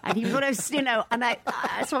 And he was one of those, and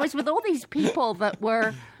so I was with all these people that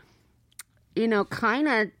were, kind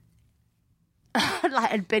of,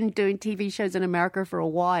 like had been doing TV shows in America for a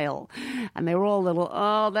while, and they were all little,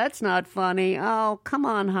 oh, that's not funny. Oh, come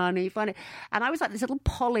on, honey, funny. And I was like this little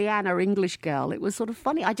Pollyanna English girl. It was sort of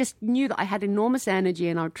funny. I just knew that I had enormous energy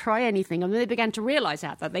and I would try anything. And then they began to realize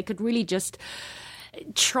that they could really just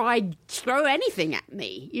tried throw anything at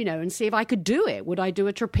me, and see if I could do it. Would I do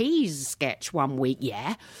a trapeze sketch one week?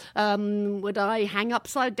 Yeah. Would I hang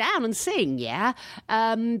upside down and sing? Yeah.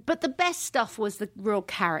 But the best stuff was the real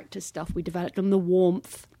character stuff we developed, and the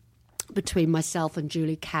warmth between myself and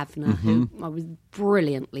Julie Kavner, who I was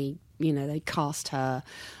brilliantly, they cast her.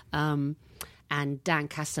 And Dan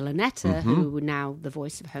Castellaneta, who now the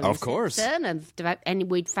voice of Homer Of course. Simpson, and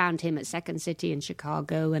we'd found him at Second City in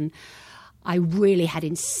Chicago, and I really had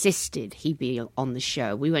insisted he be on the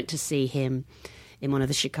show. We went to see him in one of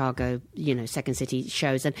the Chicago, Second City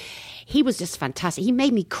shows, and he was just fantastic. He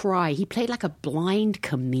made me cry. He played like a blind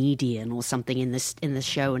comedian or something in the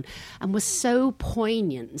show, and was so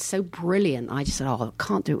poignant and so brilliant. I just said, I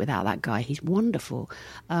can't do it without that guy. He's wonderful.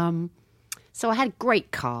 So I had a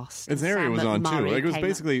great cast. Azaria was on too. Like, it was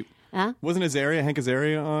basically... Wasn't Hank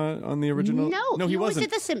Azaria on the original? No, he always wasn't.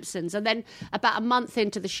 did The Simpsons. And then about a month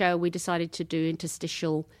into the show, we decided to do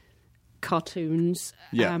interstitial cartoons,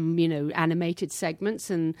 animated segments.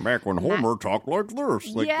 And back when Homer talked like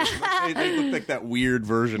this. Like, they looked like that weird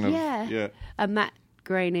version of... Yeah. And Matt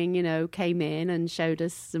Groening, came in and showed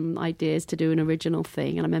us some ideas to do an original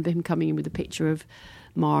thing. And I remember him coming in with a picture of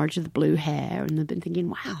Marge with the blue hair. And I've been thinking,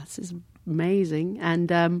 wow, this is amazing. And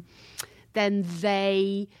then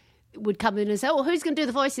they would come in and say, who's going to do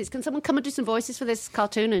the voices? Can someone come and do some voices for this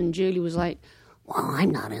cartoon? And Julie was like, well,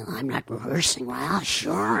 I'm not rehearsing. Well,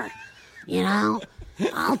 sure.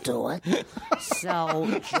 I'll do it.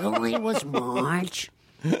 So Julie was Marge.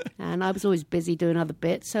 And I was always busy doing other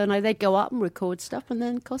bits. So they'd go up and record stuff. And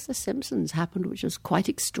then, of course, The Simpsons happened, which was quite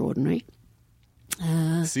extraordinary.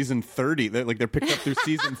 Season 30. They're picked up through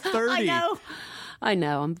season 30. I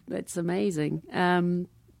know. It's amazing.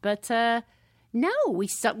 No, we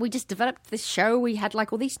just developed this show. We had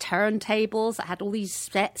all these turntables that had all these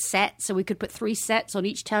sets, so we could put 3 sets on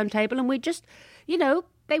each turntable, and we just,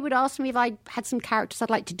 they would ask me if I had some characters I'd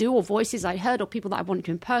like to do or voices I'd heard or people that I wanted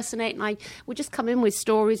to impersonate, and I would just come in with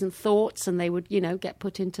stories and thoughts, and they would, get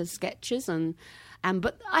put into sketches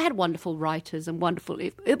but I had wonderful writers and wonderful...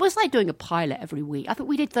 It was like doing a pilot every week. I think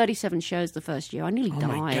we did 37 shows the first year. I nearly died.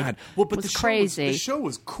 Oh, my God. Well, but it was crazy. The show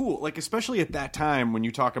was cool. Especially at that time, when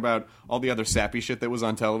you talk about all the other sappy shit that was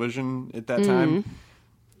on television at that time,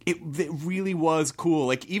 it really was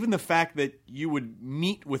cool. Even the fact that you would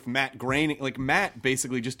meet with Matt Groening... Matt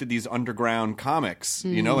basically just did these underground comics. I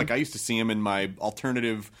used to see him in my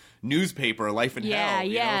alternative... newspaper, Life in Hell.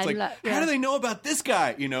 Yeah. It's how do they know about this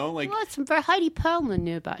guy? Well, Heidi Perlman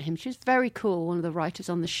knew about him. She was very cool, one of the writers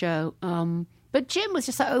on the show. But Jim was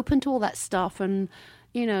just open to all that stuff, and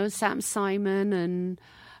Sam Simon, and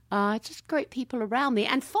just great people around me.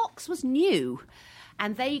 And Fox was new,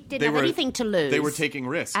 and they didn't have anything to lose. They were taking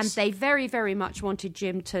risks, and they very, very much wanted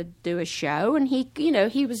Jim to do a show, and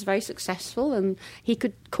he was very successful, and he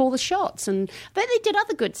could call the shots. But they did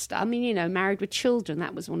other good stuff. I mean, Married with Children,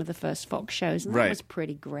 that was one of the first Fox shows, and that was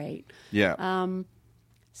pretty great. Yeah.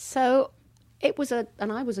 So it was and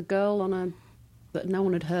I was a girl that no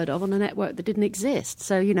one had heard of on a network that didn't exist.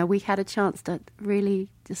 So we had a chance to really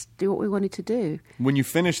just do what we wanted to do. When you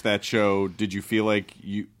finished that show, did you feel like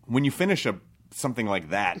when you finish something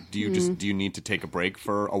like that, do you need to take a break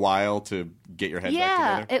for a while to get your head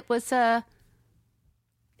back together?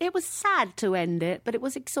 It was sad to end it, but it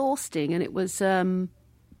was exhausting, and it was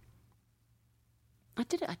I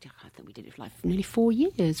think we did it for nearly 4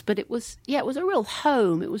 years, but it was a real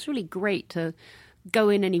home. It was really great to go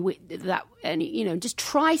in just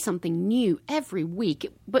try something new every week.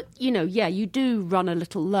 But you do run a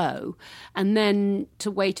little low, and then to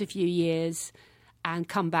wait a few years and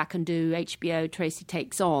come back and do HBO Tracey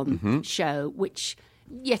Takes On show, which,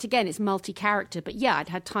 yet again, it's multi-character. But I'd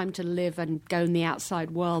had time to live and go in the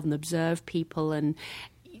outside world and observe people and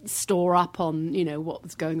store up on, what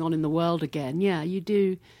was going on in the world again. Yeah, you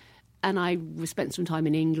do. And I spent some time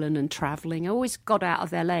in England and travelling. I always got out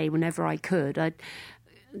of LA whenever I could. I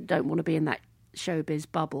don't want to be in that showbiz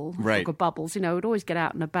bubble. Right. Or bubbles. I'd always get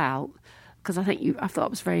out and about because I thought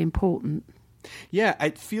it was very important. Yeah,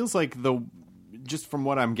 it feels like just from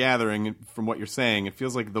what I'm gathering, from what you're saying, it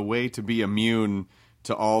feels like the way to be immune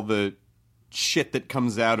to all the shit that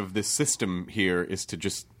comes out of this system here is to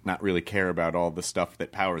just not really care about all the stuff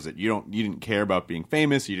that powers it. You didn't care about being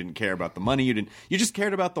famous. You didn't care about the money. You just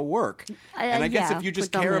cared about the work. And I guess if you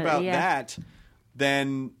just care about that,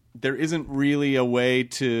 then there isn't really a way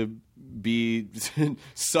to be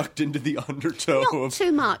sucked into the undertow Not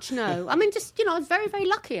too much, no. I mean, just, I was very, very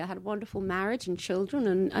lucky. I had a wonderful marriage and children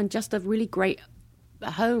and just a really great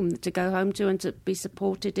home to go home to and to be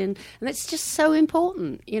supported in. And it's just so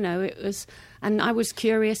important, it was. And I was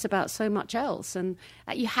curious about so much else. And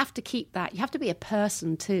you have to keep that. You have to be a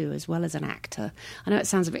person too, as well as an actor. I know it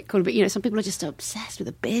sounds a bit cool, but, some people are just obsessed with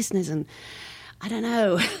the business and I don't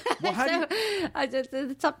know. Well,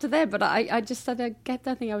 it's up to them, but I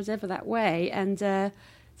don't think I was ever that way. And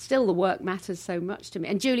still the work matters so much to me.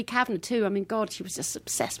 And Julie Kavanagh too. I mean, God, she was just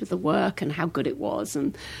obsessed with the work and how good it was.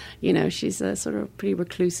 And, she's a sort of pretty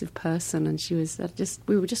reclusive person. And she was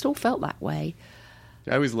we were just all felt that way.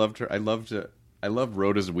 I always loved her. I loved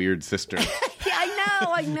Rhoda's weird sister. Yeah,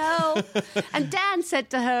 I know. And Dan said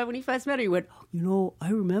to her when he first met her, he went, I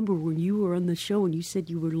remember when you were on the show and you said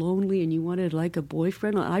you were lonely and you wanted like a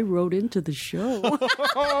boyfriend. I wrote into the show. So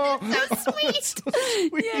sweet.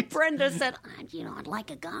 Yeah, Brenda said, I'd like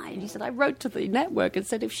a guy. And he said, I wrote to the network and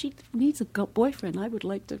said, if she needs a boyfriend, I would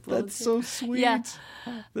like to volunteer. That's so sweet. Yeah.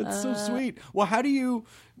 That's so sweet. Well, how do you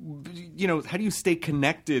stay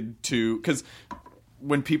connected to, because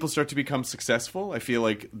when people start to become successful, I feel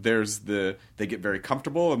like they get very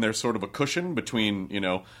comfortable and there's sort of a cushion between,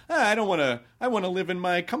 I want to live in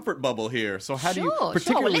my comfort bubble here. So how do you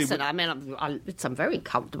particularly... Sure, listen, I'm very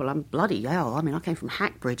comfortable. I'm bloody hell. I came from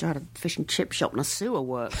Hackbridge. I had a fish and chip shop and a sewer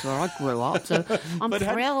works where I grew up. So I'm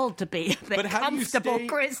thrilled to be a bit comfortable,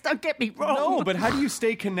 Chris. Don't get me wrong. No, but how do you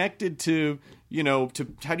stay connected to,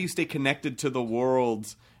 how do you stay connected to the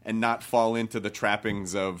world and not fall into the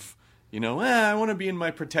trappings of... I want to be in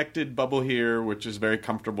my protected bubble here, which is very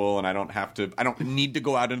comfortable, and I don't need to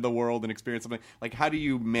go out into the world and experience something. Like, how do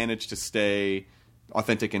you manage to stay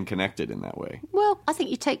authentic and connected in that way? Well, I think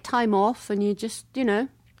you take time off and you just,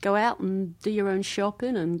 go out and do your own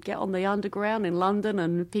shopping and get on the underground in London,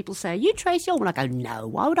 and people say, are you Tracey Ullman? I go, no,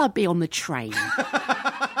 why would I be on the train?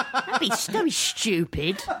 That'd be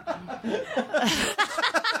stupid.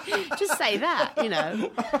 Just say that,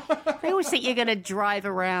 They always think you're going to drive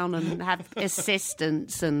around and have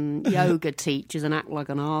assistants and yoga teachers and act like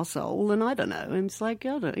an arsehole, and I don't know. And it's like,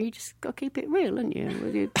 you just got to keep it real, haven't you?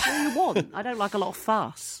 What do you want? I don't like a lot of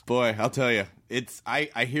fuss. Boy, I'll tell you.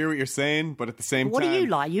 I hear what you're saying, but at the same time... What do you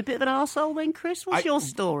like? You a bit of an arsehole then, Chris? What's your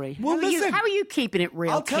story? Well, listen. How are you keeping it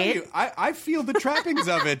real, I'll tell you. I feel the trappings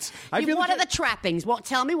of it. What are the trappings?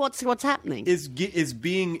 Tell me what's happening? Is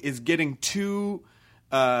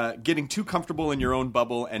getting too comfortable in your own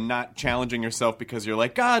bubble and not challenging yourself because you're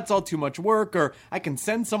like, God, it's all too much work, or I can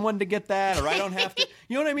send someone to get that, or I don't have to.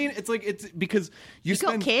 You know what I mean? It's like, it's because you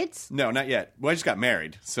got kids? No, not yet. Well, I just got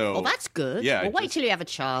married, so. Oh, that's good. Yeah. Well, wait till you have a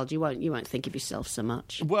child. You won't think of yourself so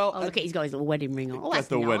much. Well, look at, he's got his little wedding ring on. Oh, that's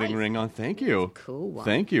got the nice. wedding ring on. Thank you. Cool one.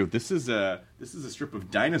 Thank you. This is a strip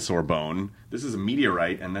of dinosaur bone. This is a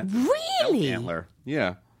meteorite, and that's really elk antler.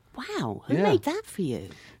 Yeah. Wow. Who made that for you?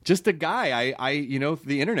 Just a guy.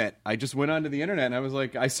 The internet. I just went onto the internet and I was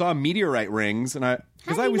like, I saw meteorite rings, and How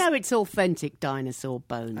do you know it's authentic dinosaur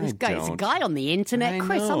bone? There's a guy on the internet,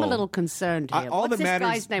 Chris. I'm a little concerned here. What's this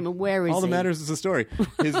guy's name and where is he? All that matters is the story.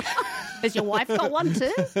 Has your wife got one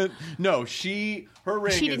too? No, her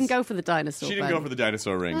ring. She didn't go for the dinosaur. She didn't go for the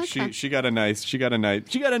dinosaur ring. Okay. She got a nice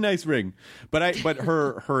ring. But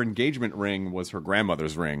her engagement ring was her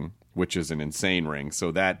grandmother's ring, which is an insane ring.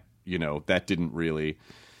 So that didn't really.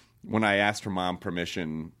 When I asked her mom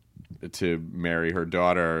permission to marry her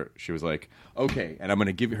daughter, she was like, okay, and I'm going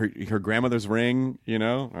to give her grandmother's ring, I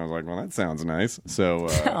was like, well, that sounds nice. So,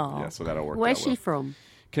 so that'll work. Where's she from?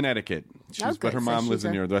 Connecticut. But her mom lives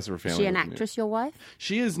in New York. The rest of her family. Is she an actress, your wife?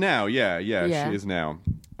 She is now, yeah, she is now.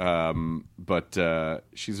 But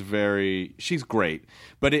she's great.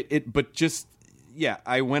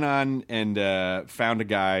 I went on and found a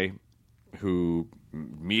guy who...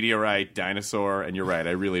 meteorite, dinosaur, and you're right,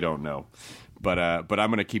 I really don't know. But I'm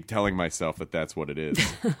going to keep telling myself that that's what it is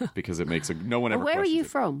because it makes no one ever Where are you it.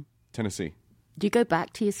 from? Tennessee. Do you go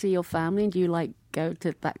back to see your family, and do you go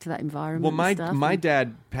back to that environment? Well, my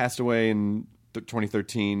dad passed away in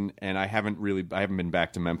 2013, and I haven't been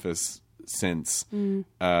back to Memphis since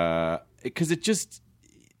because it just,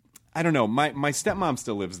 I don't know. My stepmom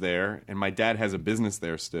still lives there, and my dad has a business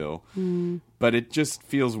there still, but it just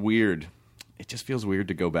feels weird. It just feels weird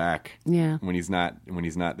to go back. Yeah. When he's not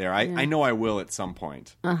there. I know I will at some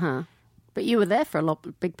point. But you were there for a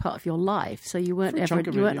big part of your life, so you weren't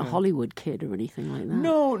a Hollywood kid or anything like that.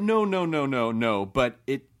 No. But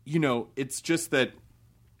it's just that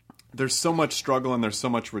there's so much struggle and there's so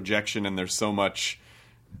much rejection and there's so much,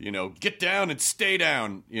 get down and stay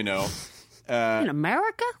down, in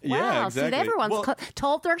America? Wow. Yeah, exactly. See, everyone's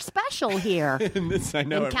told they're special here. I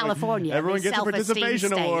know. In California. Everyone gets a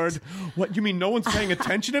participation award. What, you mean no one's paying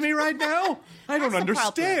attention to me right now? I don't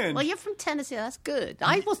understand. Well, you're from Tennessee. That's good.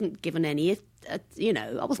 I wasn't given any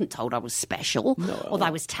I wasn't told I was special or that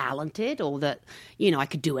I was talented or that, I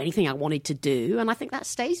could do anything I wanted to do. And I think that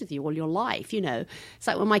stays with you all your life, It's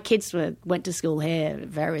like when my kids went to school here at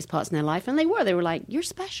various parts in their life, and they were like, you're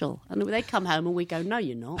special. And they'd come home and we go, no,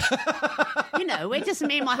 you're not. We're just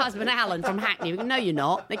me and my husband, Alan, from Hackney. We go, no, you're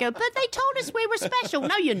not. They go, but they told us we were special.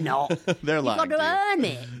 No, you're not. They're lying. You've got to earn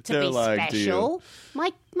it to be special.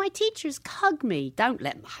 My teachers hug me. Don't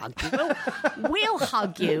let them hug you. We'll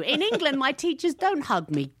hug you. In England, my teachers don't hug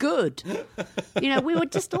me. Good. We were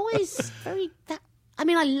just always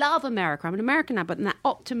I love America. I'm an American now, but that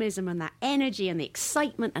optimism and that energy and the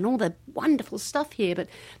excitement and all the wonderful stuff here. But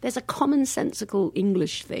there's a commonsensical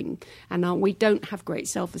English thing, and we don't have great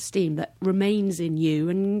self-esteem that remains in you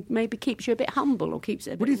and maybe keeps you a bit humble or keeps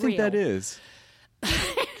it a bit What do you think real. that is?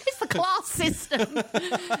 It's the class system.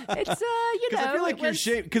 It's I feel like you're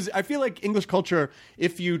shaped, because I feel like English culture,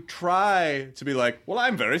 if you try to be like, well,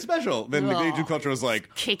 I'm very special, then the Asian culture was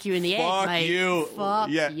like, kick you in the fuck egg, mate. you. Fuck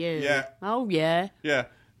Yeah, you. yeah. Oh, yeah. Yeah.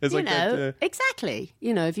 It's like that. Exactly.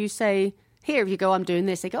 If you say, here, if you go, I'm doing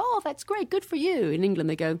this, they go, oh, that's great, good for you. In England,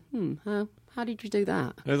 they go, how did you do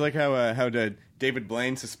that? It was like how David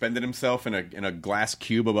Blaine suspended himself in a glass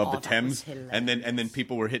cube above the that Thames, was and then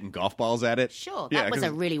people were hitting golf balls at it. Sure, Yeah, that was 'cause-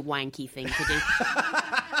 a really wanky thing to do.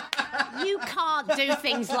 You can't do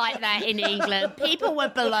things like that in England. People were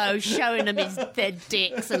below showing them their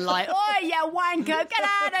dicks and like, oh, you wanker, get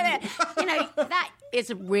out of it. That is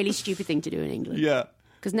a really stupid thing to do in England. Yeah.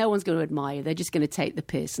 Because no one's going to admire you. They're just going to take the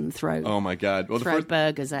piss and throw Oh my God! Well, throw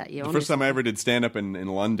burgers at you. The first time I ever did stand up in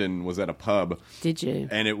London was at a pub. Did you?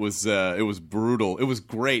 And it was brutal. It was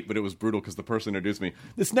great, but it was brutal because the person introduced me.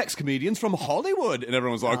 This next comedian's from Hollywood, and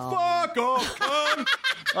everyone was like, "Fuck off, cunt!"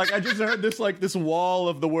 Like I just heard this wall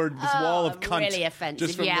of the word, this wall of cunt, really offensive,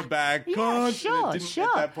 just from yeah. the back. Yeah, Cunt. sure, It didn't- sure.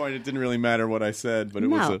 At that point, it didn't really matter what I said, but it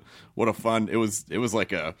was what a fun. It was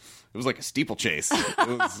like a steeplechase.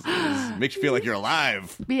 It makes you feel like you're alive.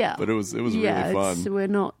 Yeah, but it was really fun. We're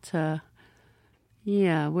not.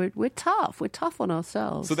 We're tough. We're tough on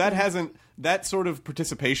ourselves. So that sort of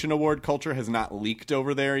participation award culture has not leaked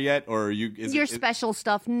over there yet, or your special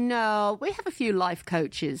stuff? No, we have a few life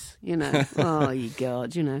coaches. Oh, you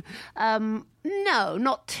God, no,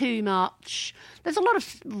 not too much. There's a lot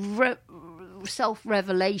of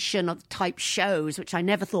self-revelation of type shows, which I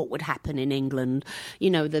never thought would happen in England.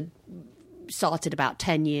 Started about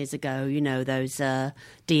 10 years ago, those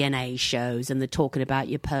DNA shows and the talking about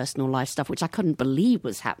your personal life stuff, which I couldn't believe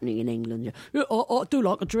was happening in England. Yeah, I do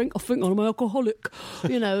like a drink. I think I'm an alcoholic,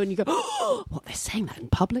 and you go, oh, what, they're saying that in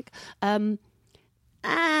public? And,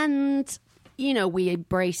 we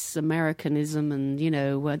embrace Americanism and,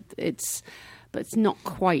 but it's not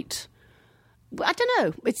quite, I don't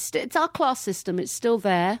know. It's our class system. It's still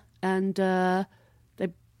there. And the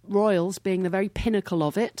royals being the very pinnacle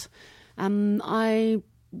of it. I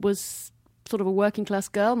was sort of a working class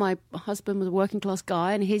girl. My husband was a working class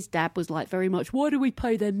guy, and his dad was like very much, why do we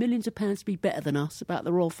pay them millions of pounds to be better than us, about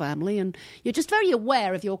the royal family? And you're just very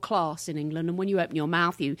aware of your class in England. And when you open your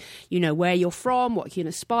mouth, you know where you're from, what you can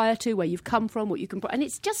aspire to, where you've come from, what you can... And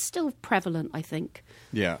it's just still prevalent, I think.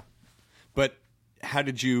 Yeah. But how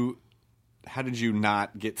did you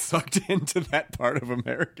not get sucked into that part of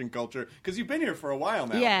American culture? Because you've been here for a while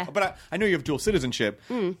now. Yeah. But I know you have dual citizenship,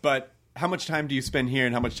 but how much time do you spend here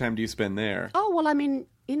and how much time do you spend there? Oh, well, I mean,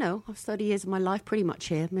 I've 30 years of my life pretty much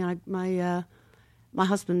here. I mean, my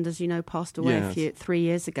husband, as you know, passed away 3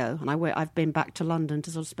 years ago, and I've been back to London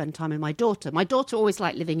to sort of spend time with my daughter. My daughter always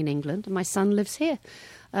liked living in England, and my son lives here.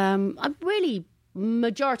 I'm really,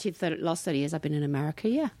 majority of the last 30 years I've been in America,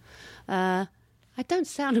 yeah. I don't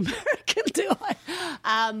sound American, do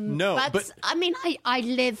I? No, but I mean, I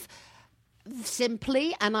live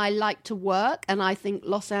simply, and I like to work, and I think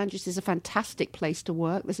Los Angeles is a fantastic place to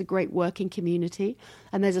work. There's a great working community,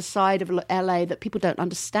 and there's a side of LA that people don't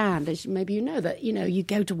understand. As maybe you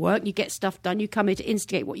go to work, you get stuff done, you come here to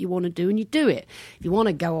instigate what you want to do, and you do it. If you want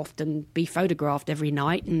to go off and be photographed every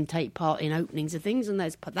night and take part in openings and things, and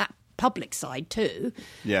there's that public side too,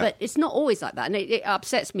 but it's not always like that, and it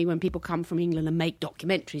upsets me when people come from England and make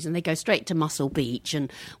documentaries and they go straight to Muscle Beach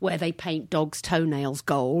and where they paint dogs' toenails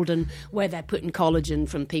gold and where they're putting collagen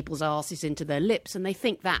from people's asses into their lips, and they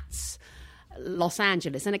think that's Los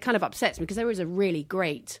Angeles, and it kind of upsets me because there is a really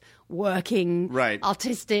great working,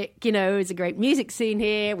 artistic, it's a great music scene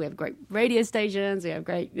here. We have great radio stations, we have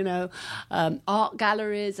great, art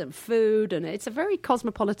galleries and food, and it's a very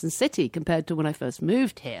cosmopolitan city compared to when I first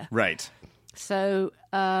moved here. Right. So,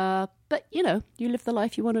 but you live the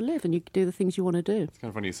life you want to live, and you do the things you want to do. It's kind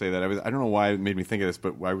of funny you say that. I don't know why it made me think of this,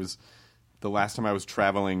 but the last time I was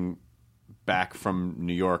traveling back from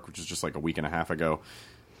New York, which was just like a week and a half ago.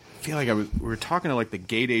 I feel like we were talking to like the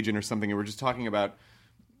gate agent or something, and we were just talking about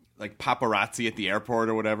like paparazzi at the airport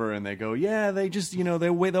or whatever, and they go, yeah, they just,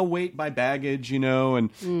 they'll wait by baggage,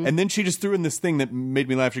 and then she just threw in this thing that made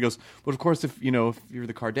me laugh. She goes, well, of course, if you're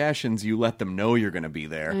the Kardashians, you let them know you're going to be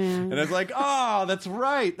there. And I was like, oh, that's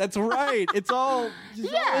right. It's all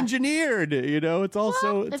engineered, it's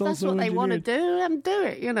also if that's what they want to do, let them do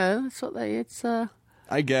it. That's what it's.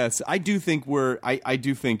 I guess I do think I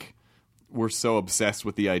do think we're so obsessed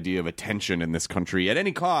with the idea of attention in this country at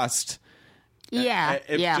any cost. Yeah,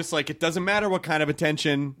 it's just like, it doesn't matter what kind of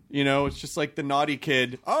attention, it's just like the naughty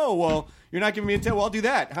kid. Oh, well, you're not giving me attention. Well, I'll do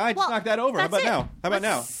that. Hi, just knock that over. How about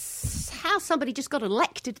now? How somebody just got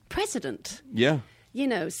elected president. Yeah.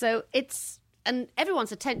 So and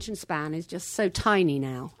everyone's attention span is just so tiny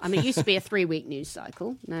now. I mean, it used to be a 3-week news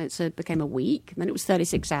cycle. Now it became a week. And then it was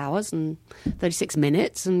 36 hours and 36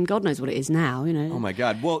 minutes, and God knows what it is now, Oh, my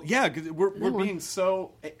God. Well, yeah, 'cause we're being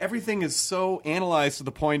everything is so analyzed to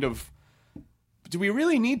the point of, do we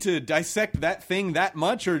really need to dissect that thing that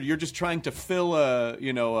much, or you're just trying to fill a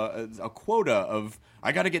quota of,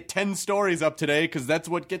 I got to get 10 stories up today because that's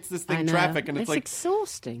what gets this thing traffic, and it's like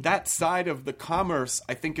exhausting. That side of the commerce,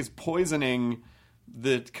 I think, is poisoning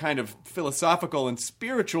the kind of philosophical and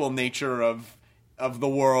spiritual nature of the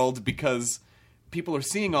world, because people are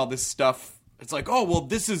seeing all this stuff. It's like, oh, well,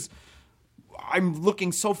 I'm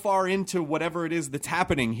looking so far into whatever it is that's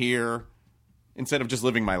happening here instead of just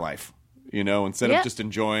living my life. Instead of just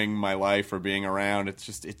enjoying my life or being around, it's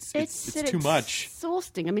just it's too much.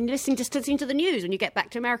 Exhausting. I mean, listening to the news when you get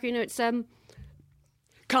back to America, it's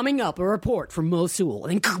coming up, a report from Mosul,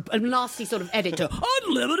 and nasty sort of edit to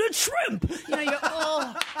unlimited shrimp.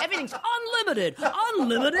 Everything's unlimited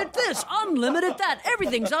this, unlimited that.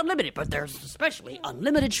 Everything's unlimited, but there's especially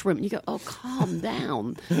unlimited shrimp. And you go, oh, calm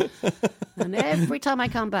down. And every time I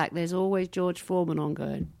come back, there's always George Foreman on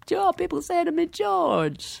going, people say to me,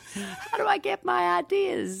 George, how do I get my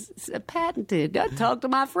ideas patented? I talk to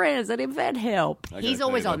my friends at Invent Help. He's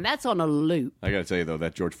always on. That's on a loop. I got to tell you, though,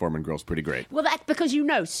 that George Foreman grill's pretty great. Well, that's because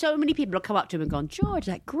so many people have come up to him and gone, George,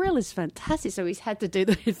 that grill is fantastic. So he's had to do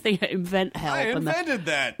the thing at Invent Help. I invented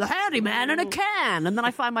that. The handyman in a can. And then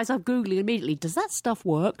I find myself Googling immediately, does that stuff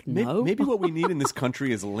work? No. Maybe what we need in this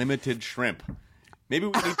country is limited shrimp. Maybe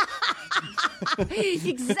we need...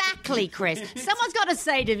 Exactly, Chris. Someone's got to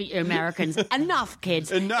say to the Americans, enough,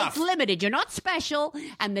 kids. Enough. It's limited. You're not special,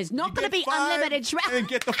 and there's not going to be unlimited shrimp. And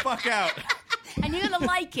get the fuck out. And you're going to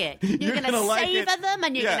like it. You're going to savor them,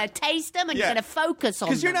 and you're going to taste them, and you're going to focus on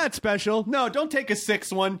them. Because you're not special. No, don't take a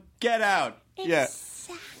 6th one. Get out. Exactly. Yeah.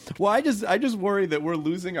 Well, I just worry that we're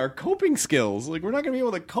losing our coping skills. Like, we're not going to be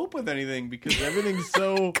able to cope with anything because everything's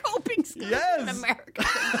so... Coping skills? Yes. In America.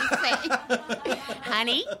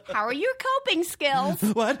 Honey, how are your coping skills?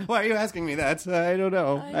 What? Why are you asking me that? I don't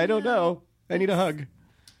know. I don't know. I need a hug.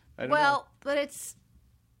 Well, but it's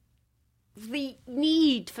the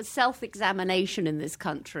need for self-examination in this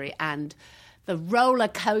country and the roller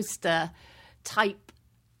coaster type.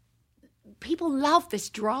 People love this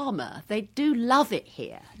drama. They do love it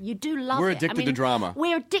here. You do love it. We're addicted to drama.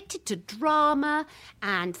 We're addicted to drama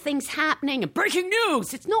and things happening and breaking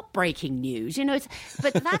news. It's not breaking news,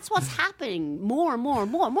 but that's what's happening more and more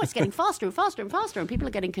and more and more. It's getting faster and faster and faster, and people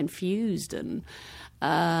are getting confused and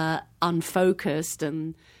unfocused.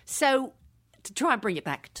 And so to try and bring it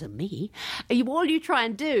back to me, all you try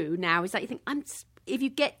and do now is that you think, if you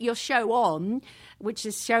get your show on, which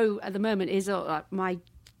this show at the moment is my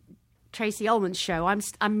Tracey Ullman Show,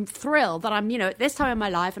 I'm thrilled that I'm, at this time in my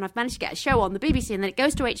life, and I've managed to get a show on the BBC, and then it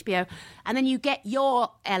goes to HBO, and then you get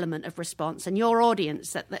your element of response and your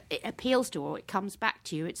audience that it appeals to, or it comes back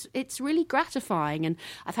to you. It's really gratifying, and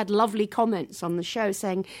I've had lovely comments on the show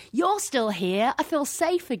saying, you're still here, I feel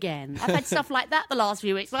safe again. I've had stuff like that the last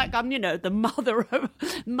few weeks, like I'm, the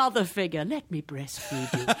mother figure. Let me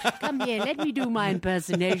breastfeed you. Come here, let me do my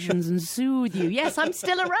impersonations and soothe you. Yes, I'm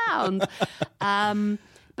still around.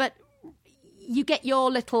 But you get your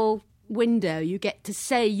little window. You get to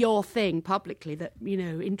say your thing publicly that,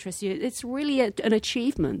 interests you. It's really an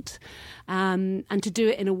achievement. And to do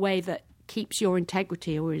it in a way that keeps your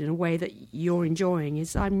integrity, or in a way that you're enjoying,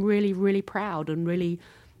 I'm really, really proud and really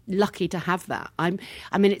lucky to have that.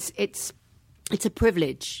 It's a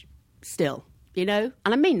privilege still. And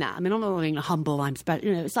I mean that. I'm not being humble. I'm special.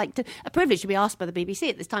 It's like a privilege to be asked by the BBC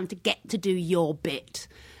at this time to get to do your bit.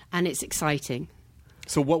 And it's exciting.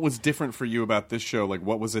 So what was different for you about this show? Like,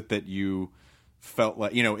 what was it that you felt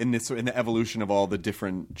like, in the evolution of all the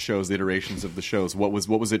different shows, the iterations of the shows, what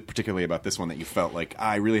was it particularly about this one that you felt like,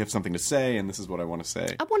 I really have something to say and this is what I want to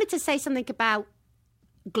say? I wanted to say something about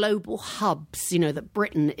global hubs, that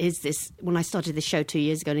Britain is this. When I started the show 2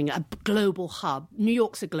 years ago, a global hub. New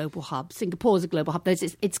York's a global hub. Singapore's a global hub.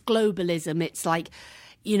 It's globalism. It's like,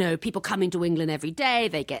 people coming to England every day.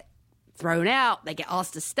 They get thrown out. They get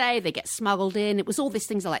asked to stay. They get smuggled in. It was all these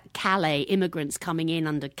things like Calais, immigrants coming in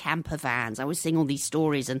under camper vans. I was seeing all these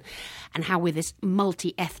stories and how we're this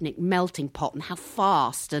multi-ethnic melting pot and how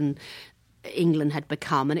fast and England had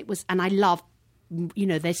become. And I love,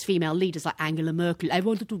 there's female leaders like Angela Merkel. I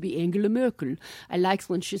wanted to be Angela Merkel. I liked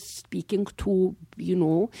when she's speaking to,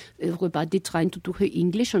 everybody trying to do her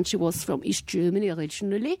English, and she was from East Germany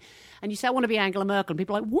originally. And you say, I want to be Angela Merkel. And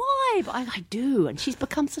people are like, why? But I do. And she's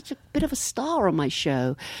become such a bit of a star on my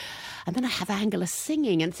show. And then I have Angela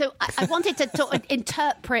singing. And so I wanted to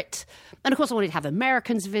interpret. And of course, I wanted to have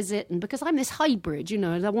Americans visit. And because I'm this hybrid,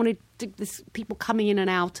 I wanted this people coming in and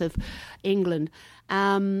out of England.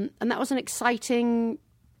 And that was an exciting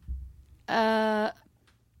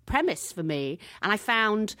premise for me. And I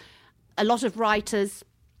found a lot of writers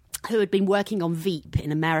who had been working on Veep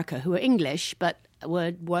in America, who were English, but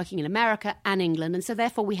were working in America and England. And so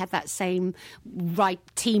therefore we had that same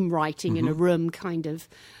team writing in a room kind of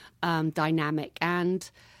dynamic.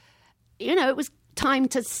 And, it was time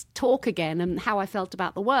to talk again and how I felt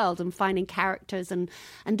about the world and finding characters and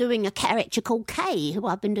doing a character called Kay, who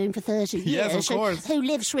I've been doing for 30 years. Yes, of course. Who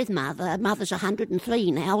lives with Mother. Mother's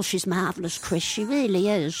 103 now. She's marvellous, Chris. She really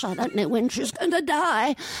is. I don't know when she's going to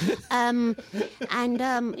die. I'm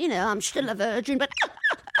still a virgin, but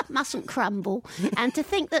mustn't crumble. And to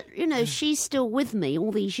think that, she's still with me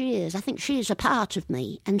all these years. I think she is a part of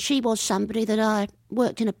me. And she was somebody that I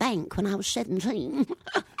worked in a bank when I was 17.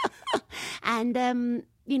 And,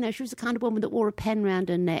 she was the kind of woman that wore a pen round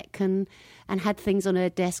her neck and had things on her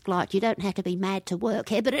desk like, you don't have to be mad to work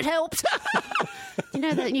here, but it helps.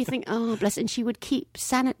 And you think, oh, bless it. And she would keep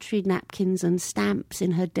sanitary napkins and stamps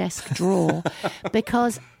in her desk drawer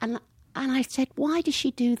because... And I said, why does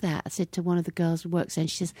she do that? I said to one of the girls who works there, and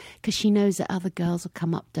she says, because she knows that other girls will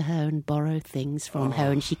come up to her and borrow things from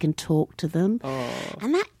her and she can talk to them.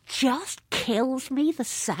 And that just kills me, the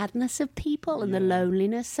sadness of people and the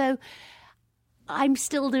loneliness. So I'm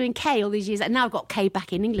still doing Kay all these years. And now I've got Kay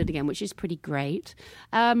back in England again, which is pretty great.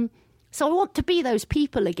 So I want to be those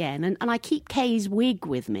people again. And I keep Kay's wig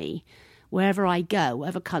with me wherever I go,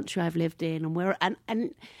 whatever country I've lived in.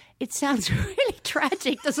 And it sounds really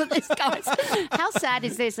tragic, doesn't this, guys? How sad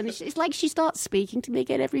is this? And it's like she starts speaking to me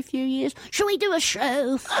again every few years. Shall we do a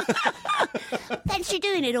show? Fancy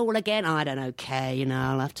doing it all again? I don't know, Kay,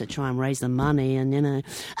 I'll have to try and raise the money and,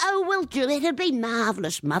 oh, we'll do it. It'll be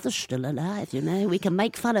marvellous. Mother's still alive, We can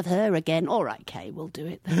make fun of her again. All right, Kay, we'll do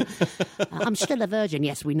it then. I'm still a virgin.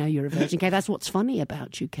 Yes, we know you're a virgin, Kay. That's what's funny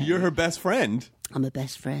about you, Kay. You're her best friend. I'm a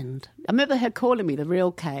best friend. I remember her calling me the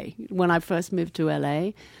real Kay when I first moved to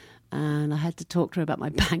LA. And I had to talk to her about my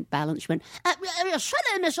bank balance. She went,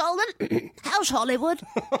 hello, Miss Ullman. How's Hollywood?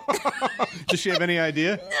 Does she have any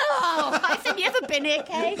idea? No, I said, you ever been here,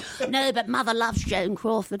 Kay? No, but Mother loves Joan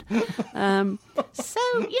Crawford. So,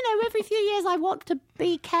 every few years I want to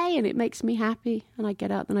be Kay, and it makes me happy. And I get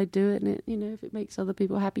out and I do it, and if it makes other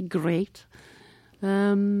people happy, great.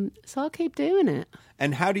 So I'll keep doing it.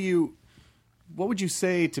 And what would you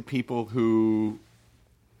say to people who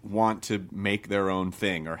want to make their own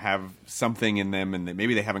thing or have something in them and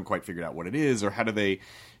maybe they haven't quite figured out what it is, or how do they,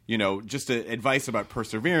 just advice about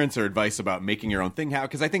perseverance or advice about making your own thing? How?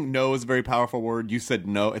 Because I think no is a very powerful word. You said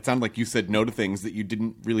no. It sounded like you said no to things that you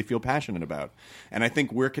didn't really feel passionate about. And I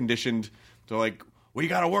think we're conditioned to well, you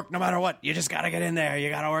got to work no matter what. You just got to get in there. You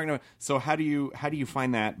got to work. So how do you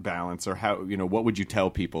find that balance, or how, what would you tell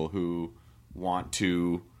people who want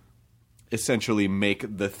to essentially make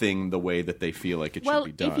the thing the way that they feel like it should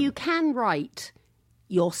be done? Well, if you can write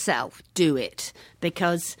yourself, do it.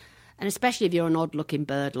 Because, and especially if you're an odd-looking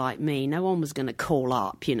bird like me, no one was going to call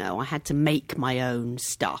up, I had to make my own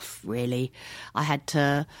stuff, really. I had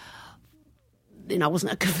to... I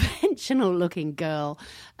wasn't a conventional-looking girl.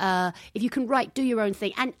 If you can write, do your own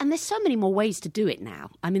thing. And there's so many more ways to do it now.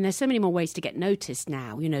 I mean, there's so many more ways to get noticed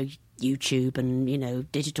now, YouTube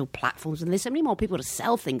and, digital platforms. And there's so many more people to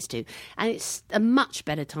sell things to. And it's a much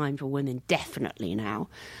better time for women, definitely now,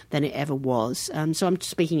 than it ever was. So I'm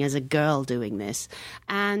speaking as a girl doing this.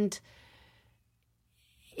 And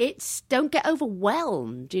don't get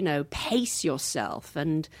overwhelmed, pace yourself.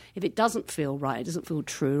 And if it doesn't feel right, it doesn't feel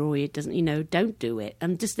true, or it doesn't, don't do it.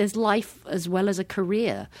 And just there's life as well as a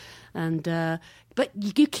career. And But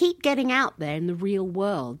you keep getting out there in the real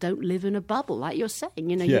world. Don't live in a bubble, like you're saying.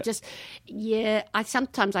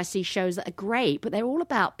 Sometimes I see shows that are great, but they're all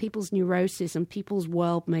about people's neurosis and people's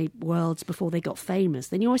world-made worlds before they got famous.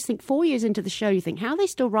 Then you always think 4 years into the show, you think, how are they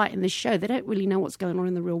still writing this show? They don't really know what's going on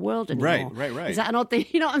in the real world anymore. Right. Is that an odd thing?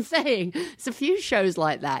 You know what I'm saying? It's a few shows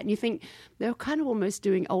like that, and you think they're kind of almost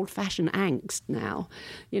doing old-fashioned angst now.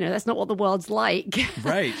 That's not what the world's like.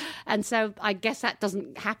 Right. And so I guess that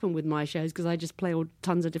doesn't happen with my shows because I just play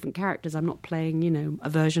tons of different characters. I'm not playing, a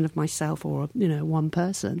version of myself or, one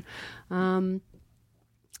person.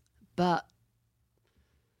 But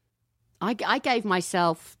I gave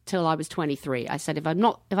myself till I was 23. I said, if I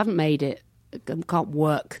haven't made it, can't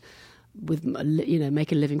work with,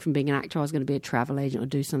 make a living from being an actor, I was going to be a travel agent or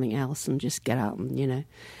do something else and just get out and,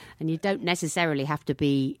 And you don't necessarily have to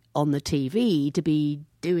be on the TV to be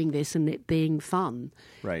doing this and it being fun.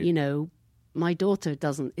 Right. My daughter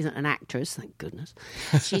isn't an actress, thank goodness.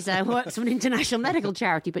 She's works for an international medical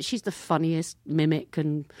charity, but she's the funniest mimic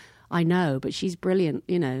I know, but she's brilliant,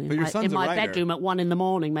 But your son's in my a writer. bedroom at 1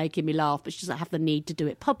 a.m, making me laugh, but she doesn't have the need to do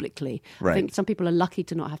it publicly. Right. I think some people are lucky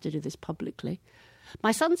to not have to do this publicly.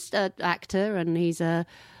 My son's an actor, and he's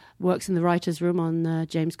works in the writer's room on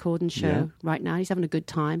James Corden's show right now. He's having a good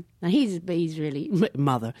time. And he's really...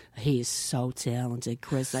 Mother, he is so talented,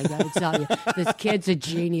 Chris. I got to tell you, this kid's a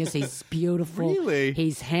genius. He's beautiful. Really?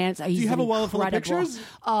 He's handsome. Do you have a wall full of pictures?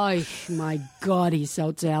 Oh, my God, he's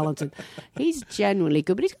so talented. He's genuinely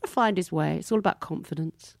good, but he's got to find his way. It's all about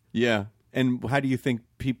confidence. Yeah. And how do you think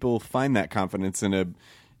people find that confidence in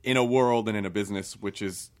a world and in a business which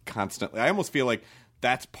is constantly... I almost feel like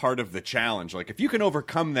that's part of the challenge. Like if you can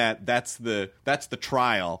overcome that, that's the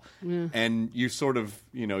trial, and you sort of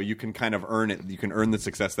you can kind of earn it. You can earn the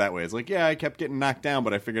success that way. It's like I kept getting knocked down,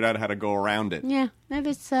 but I figured out how to go around it. Yeah, maybe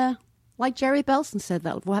it's like Jerry Belson said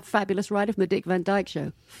that fabulous writer from the Dick Van Dyke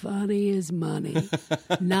Show. Funny is money,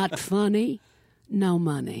 not funny, no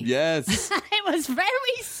money. Yes, it was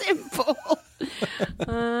very simple.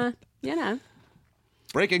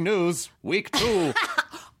 Breaking news: Week 2.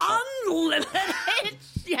 Unlimited,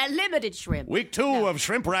 limited shrimp. Week 2 of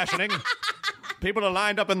shrimp rationing. People are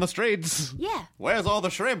lined up in the streets. Yeah. Where's all the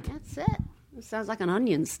shrimp? That's it. It sounds like an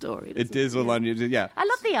Onion story. It is an Onion, yeah. I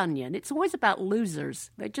love the Onion. It's always about losers.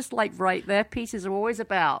 They're just like their pieces are always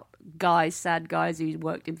about sad guys who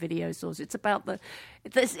worked in video stores. It's about why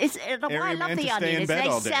I love the Onion is they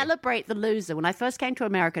celebrate the loser. When I first came to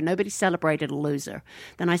America, nobody celebrated a loser.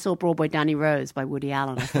 Then I saw Broadway Danny Rose by Woody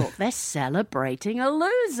Allen. I thought, they're celebrating a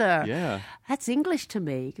loser. Yeah. That's English to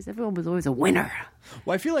me because everyone was always a winner.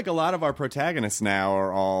 Well, I feel like a lot of our protagonists now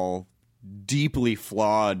are all deeply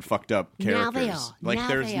flawed, fucked up characters. Now they are. Like Now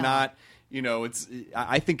there's they are. not,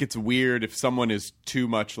 I think it's weird if someone is too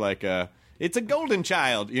much like it's a golden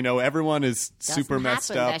child. Everyone is super messed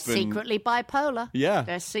happen. up. They're secretly bipolar. Yeah.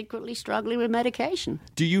 They're secretly struggling with medication.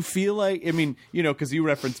 Do you feel like, because you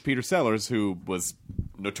referenced Peter Sellers, who was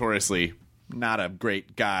notoriously not a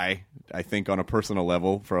great guy, I think, on a personal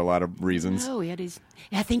level for a lot of reasons. Oh,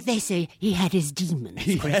 I think they say he had his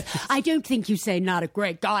demons, Chris. I don't think you say not a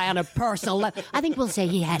great guy on a personal level. I think we'll say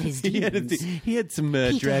he had his demons. He had some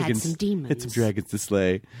Peter dragons. had some demons. Had some dragons to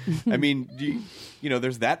slay. I mean,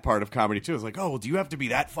 there's that part of comedy too. It's like, do you have to be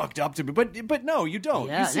that fucked up to be? But no, you don't.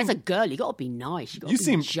 Yeah, as a girl, you got to be nice. You got to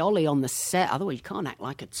be jolly on the set. Otherwise, you can't act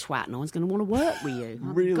like a twat. No one's going to want to work with you.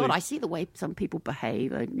 Really? God, I see the way some people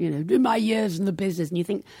behave. In my years in the business, and you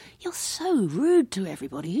think you're so rude to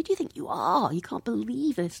everybody. Who do you think you are? You can't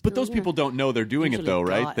believe it. But those people don't know they're doing it though,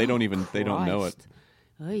 right? They don't know it.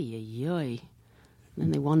 Oy, oy. And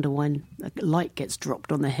then they wonder when a light gets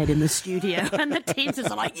dropped on their head in the studio, and the teachers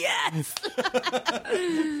are like, "Yes, you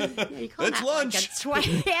can't it's act lunch, like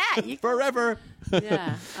you forever."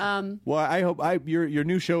 Yeah. Well, I hope your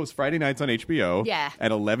new show is Friday nights on HBO. Yeah.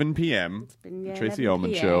 At 11 p.m. Tracey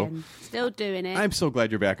Ullman Show. Still doing it. I'm so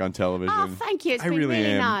glad you're back on television. Oh, thank you. It's been really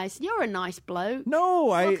nice. You're a nice bloke.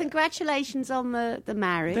 No, congratulations on the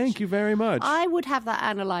marriage. Thank you very much. I would have that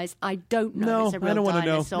analysed. I don't know if it's a real I don't want to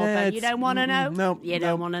know. dinosaur. You don't want to know? No. You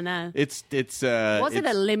don't want to know. It's Was it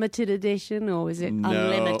a limited edition or was it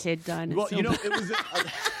unlimited dinosaur? Well, it was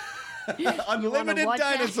unlimited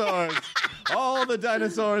dinosaurs. All the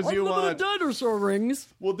dinosaurs you want. Dinosaur rings.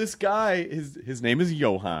 Well, this guy, his name is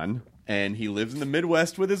Johan, and he lives in the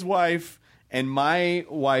Midwest with his wife. And my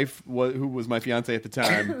wife, who was my fiance at the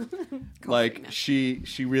time, she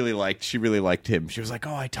really liked him. She was like,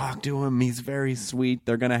 "Oh, I talked to him. He's very sweet.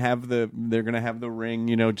 They're gonna have the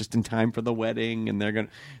ring, just in time for the wedding, and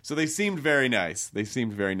so they seemed very nice.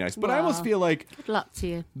 But I almost feel like good luck to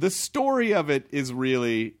you. The story of it is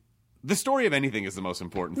really The story of anything is the most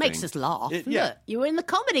important Makes thing. us laugh. Yeah. Look, you were in the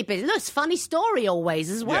comedy business. Look, it's a funny story always,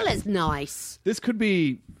 as well as nice. This could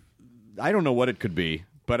be... I don't know what it could be,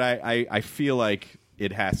 but I feel like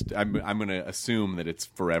it has to... I'm going to assume that it's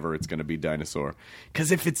forever. It's going to be dinosaur.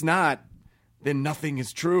 Because if it's not, then nothing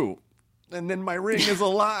is true. And then my ring is a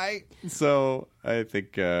lie. So I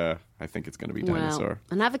think it's going to be dinosaur. Well,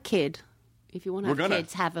 and have a kid. If you want to have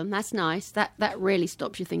kids, have them. That's nice. That really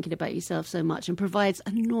stops you thinking about yourself so much and provides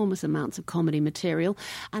enormous amounts of comedy material.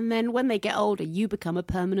 And then when they get older, you become a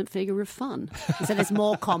permanent figure of fun. And so there's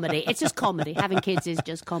more comedy. It's just comedy. Having kids is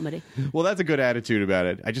just comedy. Well, that's a good attitude about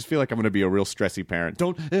it. I just feel like I'm going to be a real stressy parent.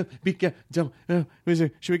 Don't should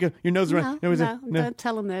we go? Your nose around. No, don't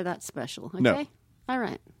tell them they're that special. Okay? No. All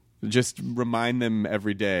right. Just remind them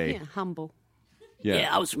every day. Yeah, humble.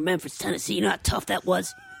 Yeah. I was from Memphis, Tennessee. You know how tough that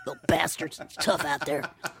was? Little bastards. It's tough out there.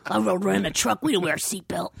 I rode around in a truck. We didn't wear a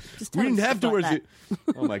seatbelt. We didn't have to wear it.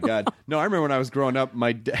 Oh, my God. No, I remember when I was growing up,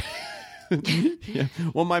 my dad... yeah.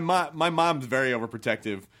 Well, my mom's very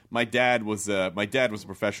overprotective. My dad was a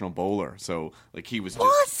professional bowler, so like he was.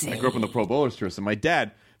 I grew up in the Pro Bowlers Tour, so my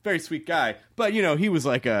dad, very sweet guy, but he was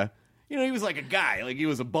like a guy, like he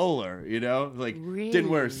was a bowler, like didn't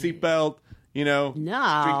wear a seatbelt. No.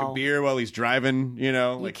 Drink a beer while he's driving,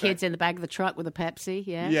 like kids that. in the back of the truck with a Pepsi,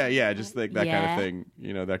 yeah? Yeah, just like that kind of thing,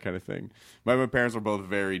 that kind of thing. My parents were both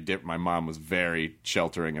very different. My mom was very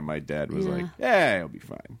sheltering, and my dad was like, "Hey, it'll be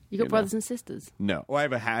fine." You got brothers and sisters? No. Well, I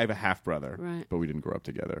have a half brother, right? But we didn't grow up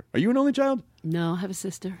together. Are you an only child? No, I have a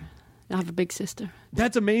sister. I have a big sister.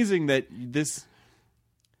 That's amazing that this...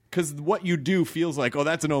 Because what you do feels like, oh,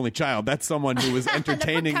 that's an only child. That's someone who is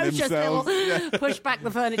entertaining themselves. Push back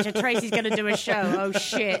the furniture. Tracy's going to do a show. Oh,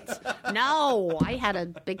 shit. No, I had a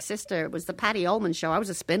big sister. It was the Tracey Ullman Show. I was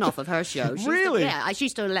a spin-off of her show. Really? She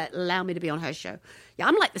used to allow me to be on her show. Yeah,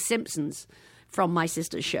 I'm like the Simpsons from my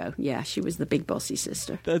sister's show. Yeah, she was the big bossy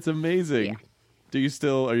sister. That's amazing.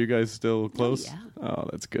 Yeah. Are you guys still close? Oh, yeah. Oh,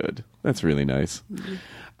 that's good. That's really nice. Mm-hmm.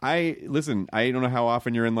 I don't know how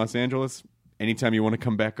often you're in Los Angeles. Anytime you want to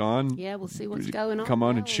come back on, yeah, we'll see what's going on. Come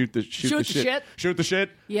on and shoot the shit. Shoot the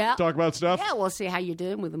shit. Yeah. Talk about stuff. Yeah, we'll see how you're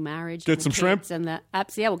doing with the marriage. Get some shrimp. And the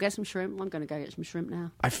apps. Yeah, we'll get some shrimp. I'm going to go get some shrimp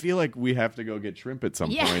now. I feel like we have to go get shrimp at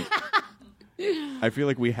some point. I feel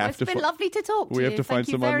like we have to. It's been lovely to talk to you. We have to find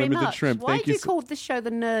some unlimited shrimp. Why do you call this show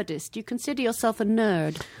The Nerdist? Do you consider yourself a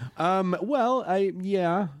nerd? Well,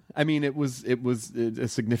 I mean, it was a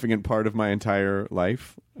significant part of my entire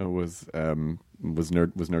life. It was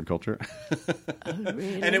nerd culture. Oh,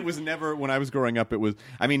 really? And it was never, when I was growing up, it was,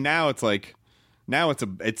 I mean, now it's like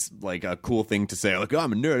a cool thing to say, like, oh,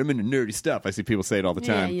 I'm a nerd, I'm into nerdy stuff. I see people say it all the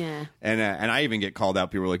time. Yeah. And I even get called out.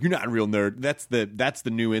 People are like, you're not a real nerd. That's the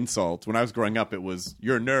new insult. When I was growing up, it was,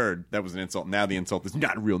 you're a nerd. That was an insult. Now the insult is, you're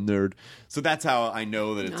not a real nerd. So that's how I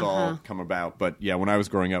know that it's all come about. But yeah, when I was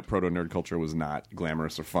growing up, proto-nerd culture was not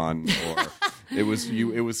glamorous or fun. Or it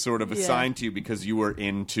was sort of assigned to you because you were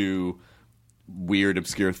into weird,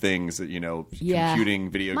 obscure things that, computing,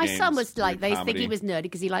 video games. My son was like, they comedy. think he was nerdy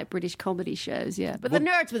because he liked British comedy shows, yeah. But the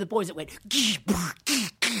nerds were the boys that went,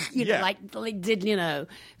 like they did,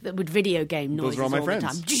 that would video game noises. Those are all my all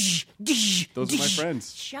friends. The time. Those are my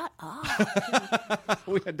friends. Shut up.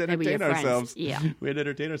 We had to entertain ourselves. Yeah. We had to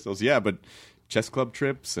entertain ourselves. Yeah, but chess club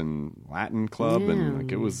trips and Latin club and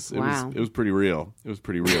like it was pretty real. It was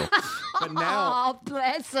pretty real. But now, oh,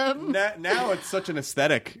 bless him. Now it's such an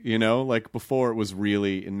aesthetic, like before it was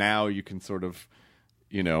really, and now you can sort of,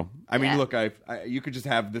 I mean, look, you could just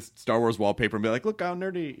have this Star Wars wallpaper and be like, look how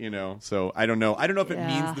nerdy, so I don't know if it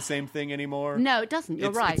means the same thing anymore. No, it doesn't.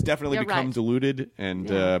 You're right. It's definitely become diluted,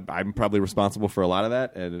 and I'm probably responsible for a lot of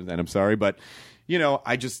that, and I'm sorry, but,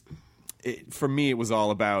 for me, it was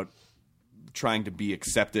all about trying to be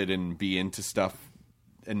accepted and be into stuff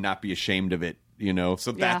and not be ashamed of it.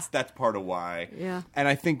 So that's part of why. Yeah. And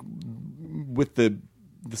I think with the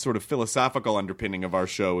sort of philosophical underpinning of our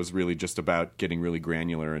show is really just about getting really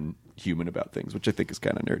granular and human about things, which I think is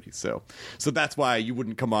kind of nerdy. So that's why you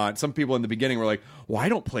wouldn't come on. Some people in the beginning were like, well, I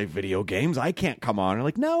don't play video games. I can't come on. I'm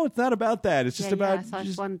like, no, it's not about that. It's just about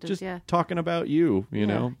just talking about you,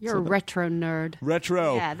 know. You're a retro nerd.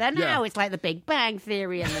 Retro. Yeah, then now it's like the Big Bang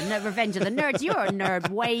Theory and the Revenge of the Nerds. You're a nerd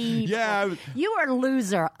way before. You were a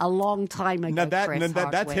loser a long time ago, that's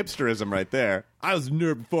Hartwig. hipsterism right there. I was a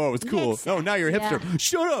nerd before it was cool. Yes. Oh, now you're a hipster. Yeah.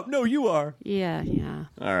 Shut up. No, you are. Yeah.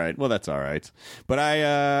 All right. Well, that's all right. But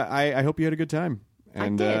I hope you had a good time.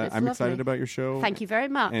 And I did. I'm lovely. excited about your show. Thank you very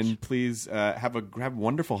much. And please have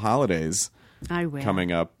wonderful holidays. I will.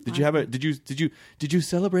 Coming up. Did you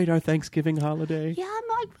celebrate our Thanksgiving holiday? Yeah,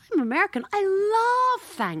 I'm American. I love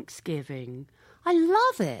Thanksgiving. I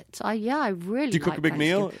love it. I really. Do you cook a big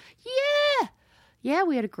meal? Yeah,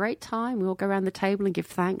 we had a great time. We all go around the table and give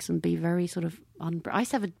thanks and be very sort of... I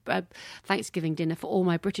used to have a Thanksgiving dinner for all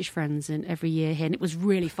my British friends every year here, and it was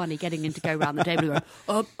really funny getting in to go around the table and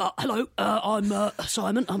go, hello, I'm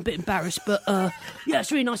Simon. I'm a bit embarrassed, but yeah,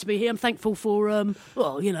 it's really nice to be here. I'm thankful for,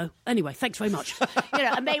 anyway, thanks very much.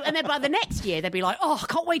 And then by the next year, they'd be like, I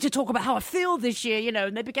can't wait to talk about how I feel this year,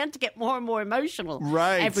 and they began to get more and more emotional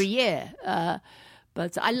every year.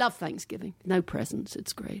 But I love Thanksgiving. No presents.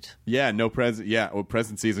 It's great. Yeah, no present. Yeah,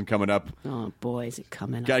 present season coming up. Oh, boy, is it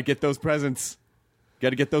coming up. Got to get those presents.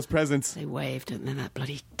 They waved at that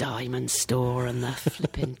bloody diamond store and the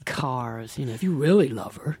flipping cars. If you really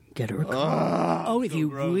love her, get her a car. If you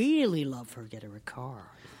really love her, get her a car.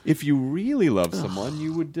 If you really love someone,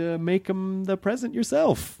 you would make them the present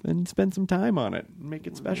yourself and spend some time on it and make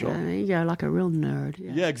it special. Yeah, there you go, like a real nerd.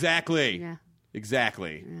 Yeah, exactly. Yeah.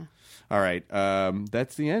 Exactly. Yeah. All right.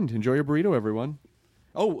 That's the end. Enjoy your burrito, everyone.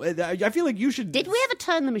 Oh, I feel like you should... Did we ever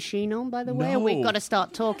turn the machine on, by the way? No. Or we've got to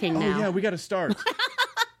start talking now? Oh, yeah, we got to start.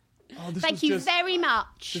 Thank you very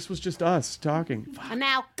much. This was just us talking. And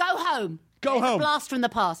now, go home. Go There's home. A blast from the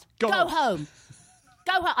past. Go home.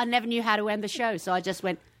 Go home. I never knew how to end the show, so I just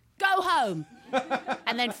went, go home.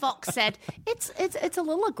 And then Fox said, it's a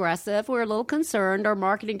little aggressive. We're a little concerned. Our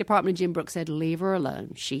marketing department, Jim Brooks, said, leave her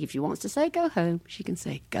alone. If she wants to say go home, she can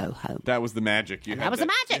say go home. That was the magic. That was the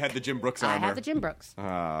magic. You had the Jim Brooks armor. I had the Jim Brooks.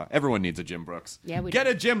 Everyone needs a Jim Brooks. Yeah, we Get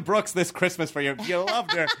do. a Jim Brooks this Christmas for you. If you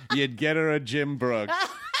loved her, you'd get her a Jim Brooks.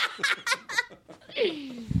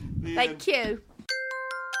 Thank you.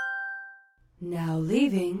 Now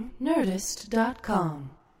leaving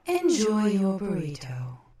Nerdist.com. Enjoy your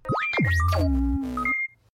burrito.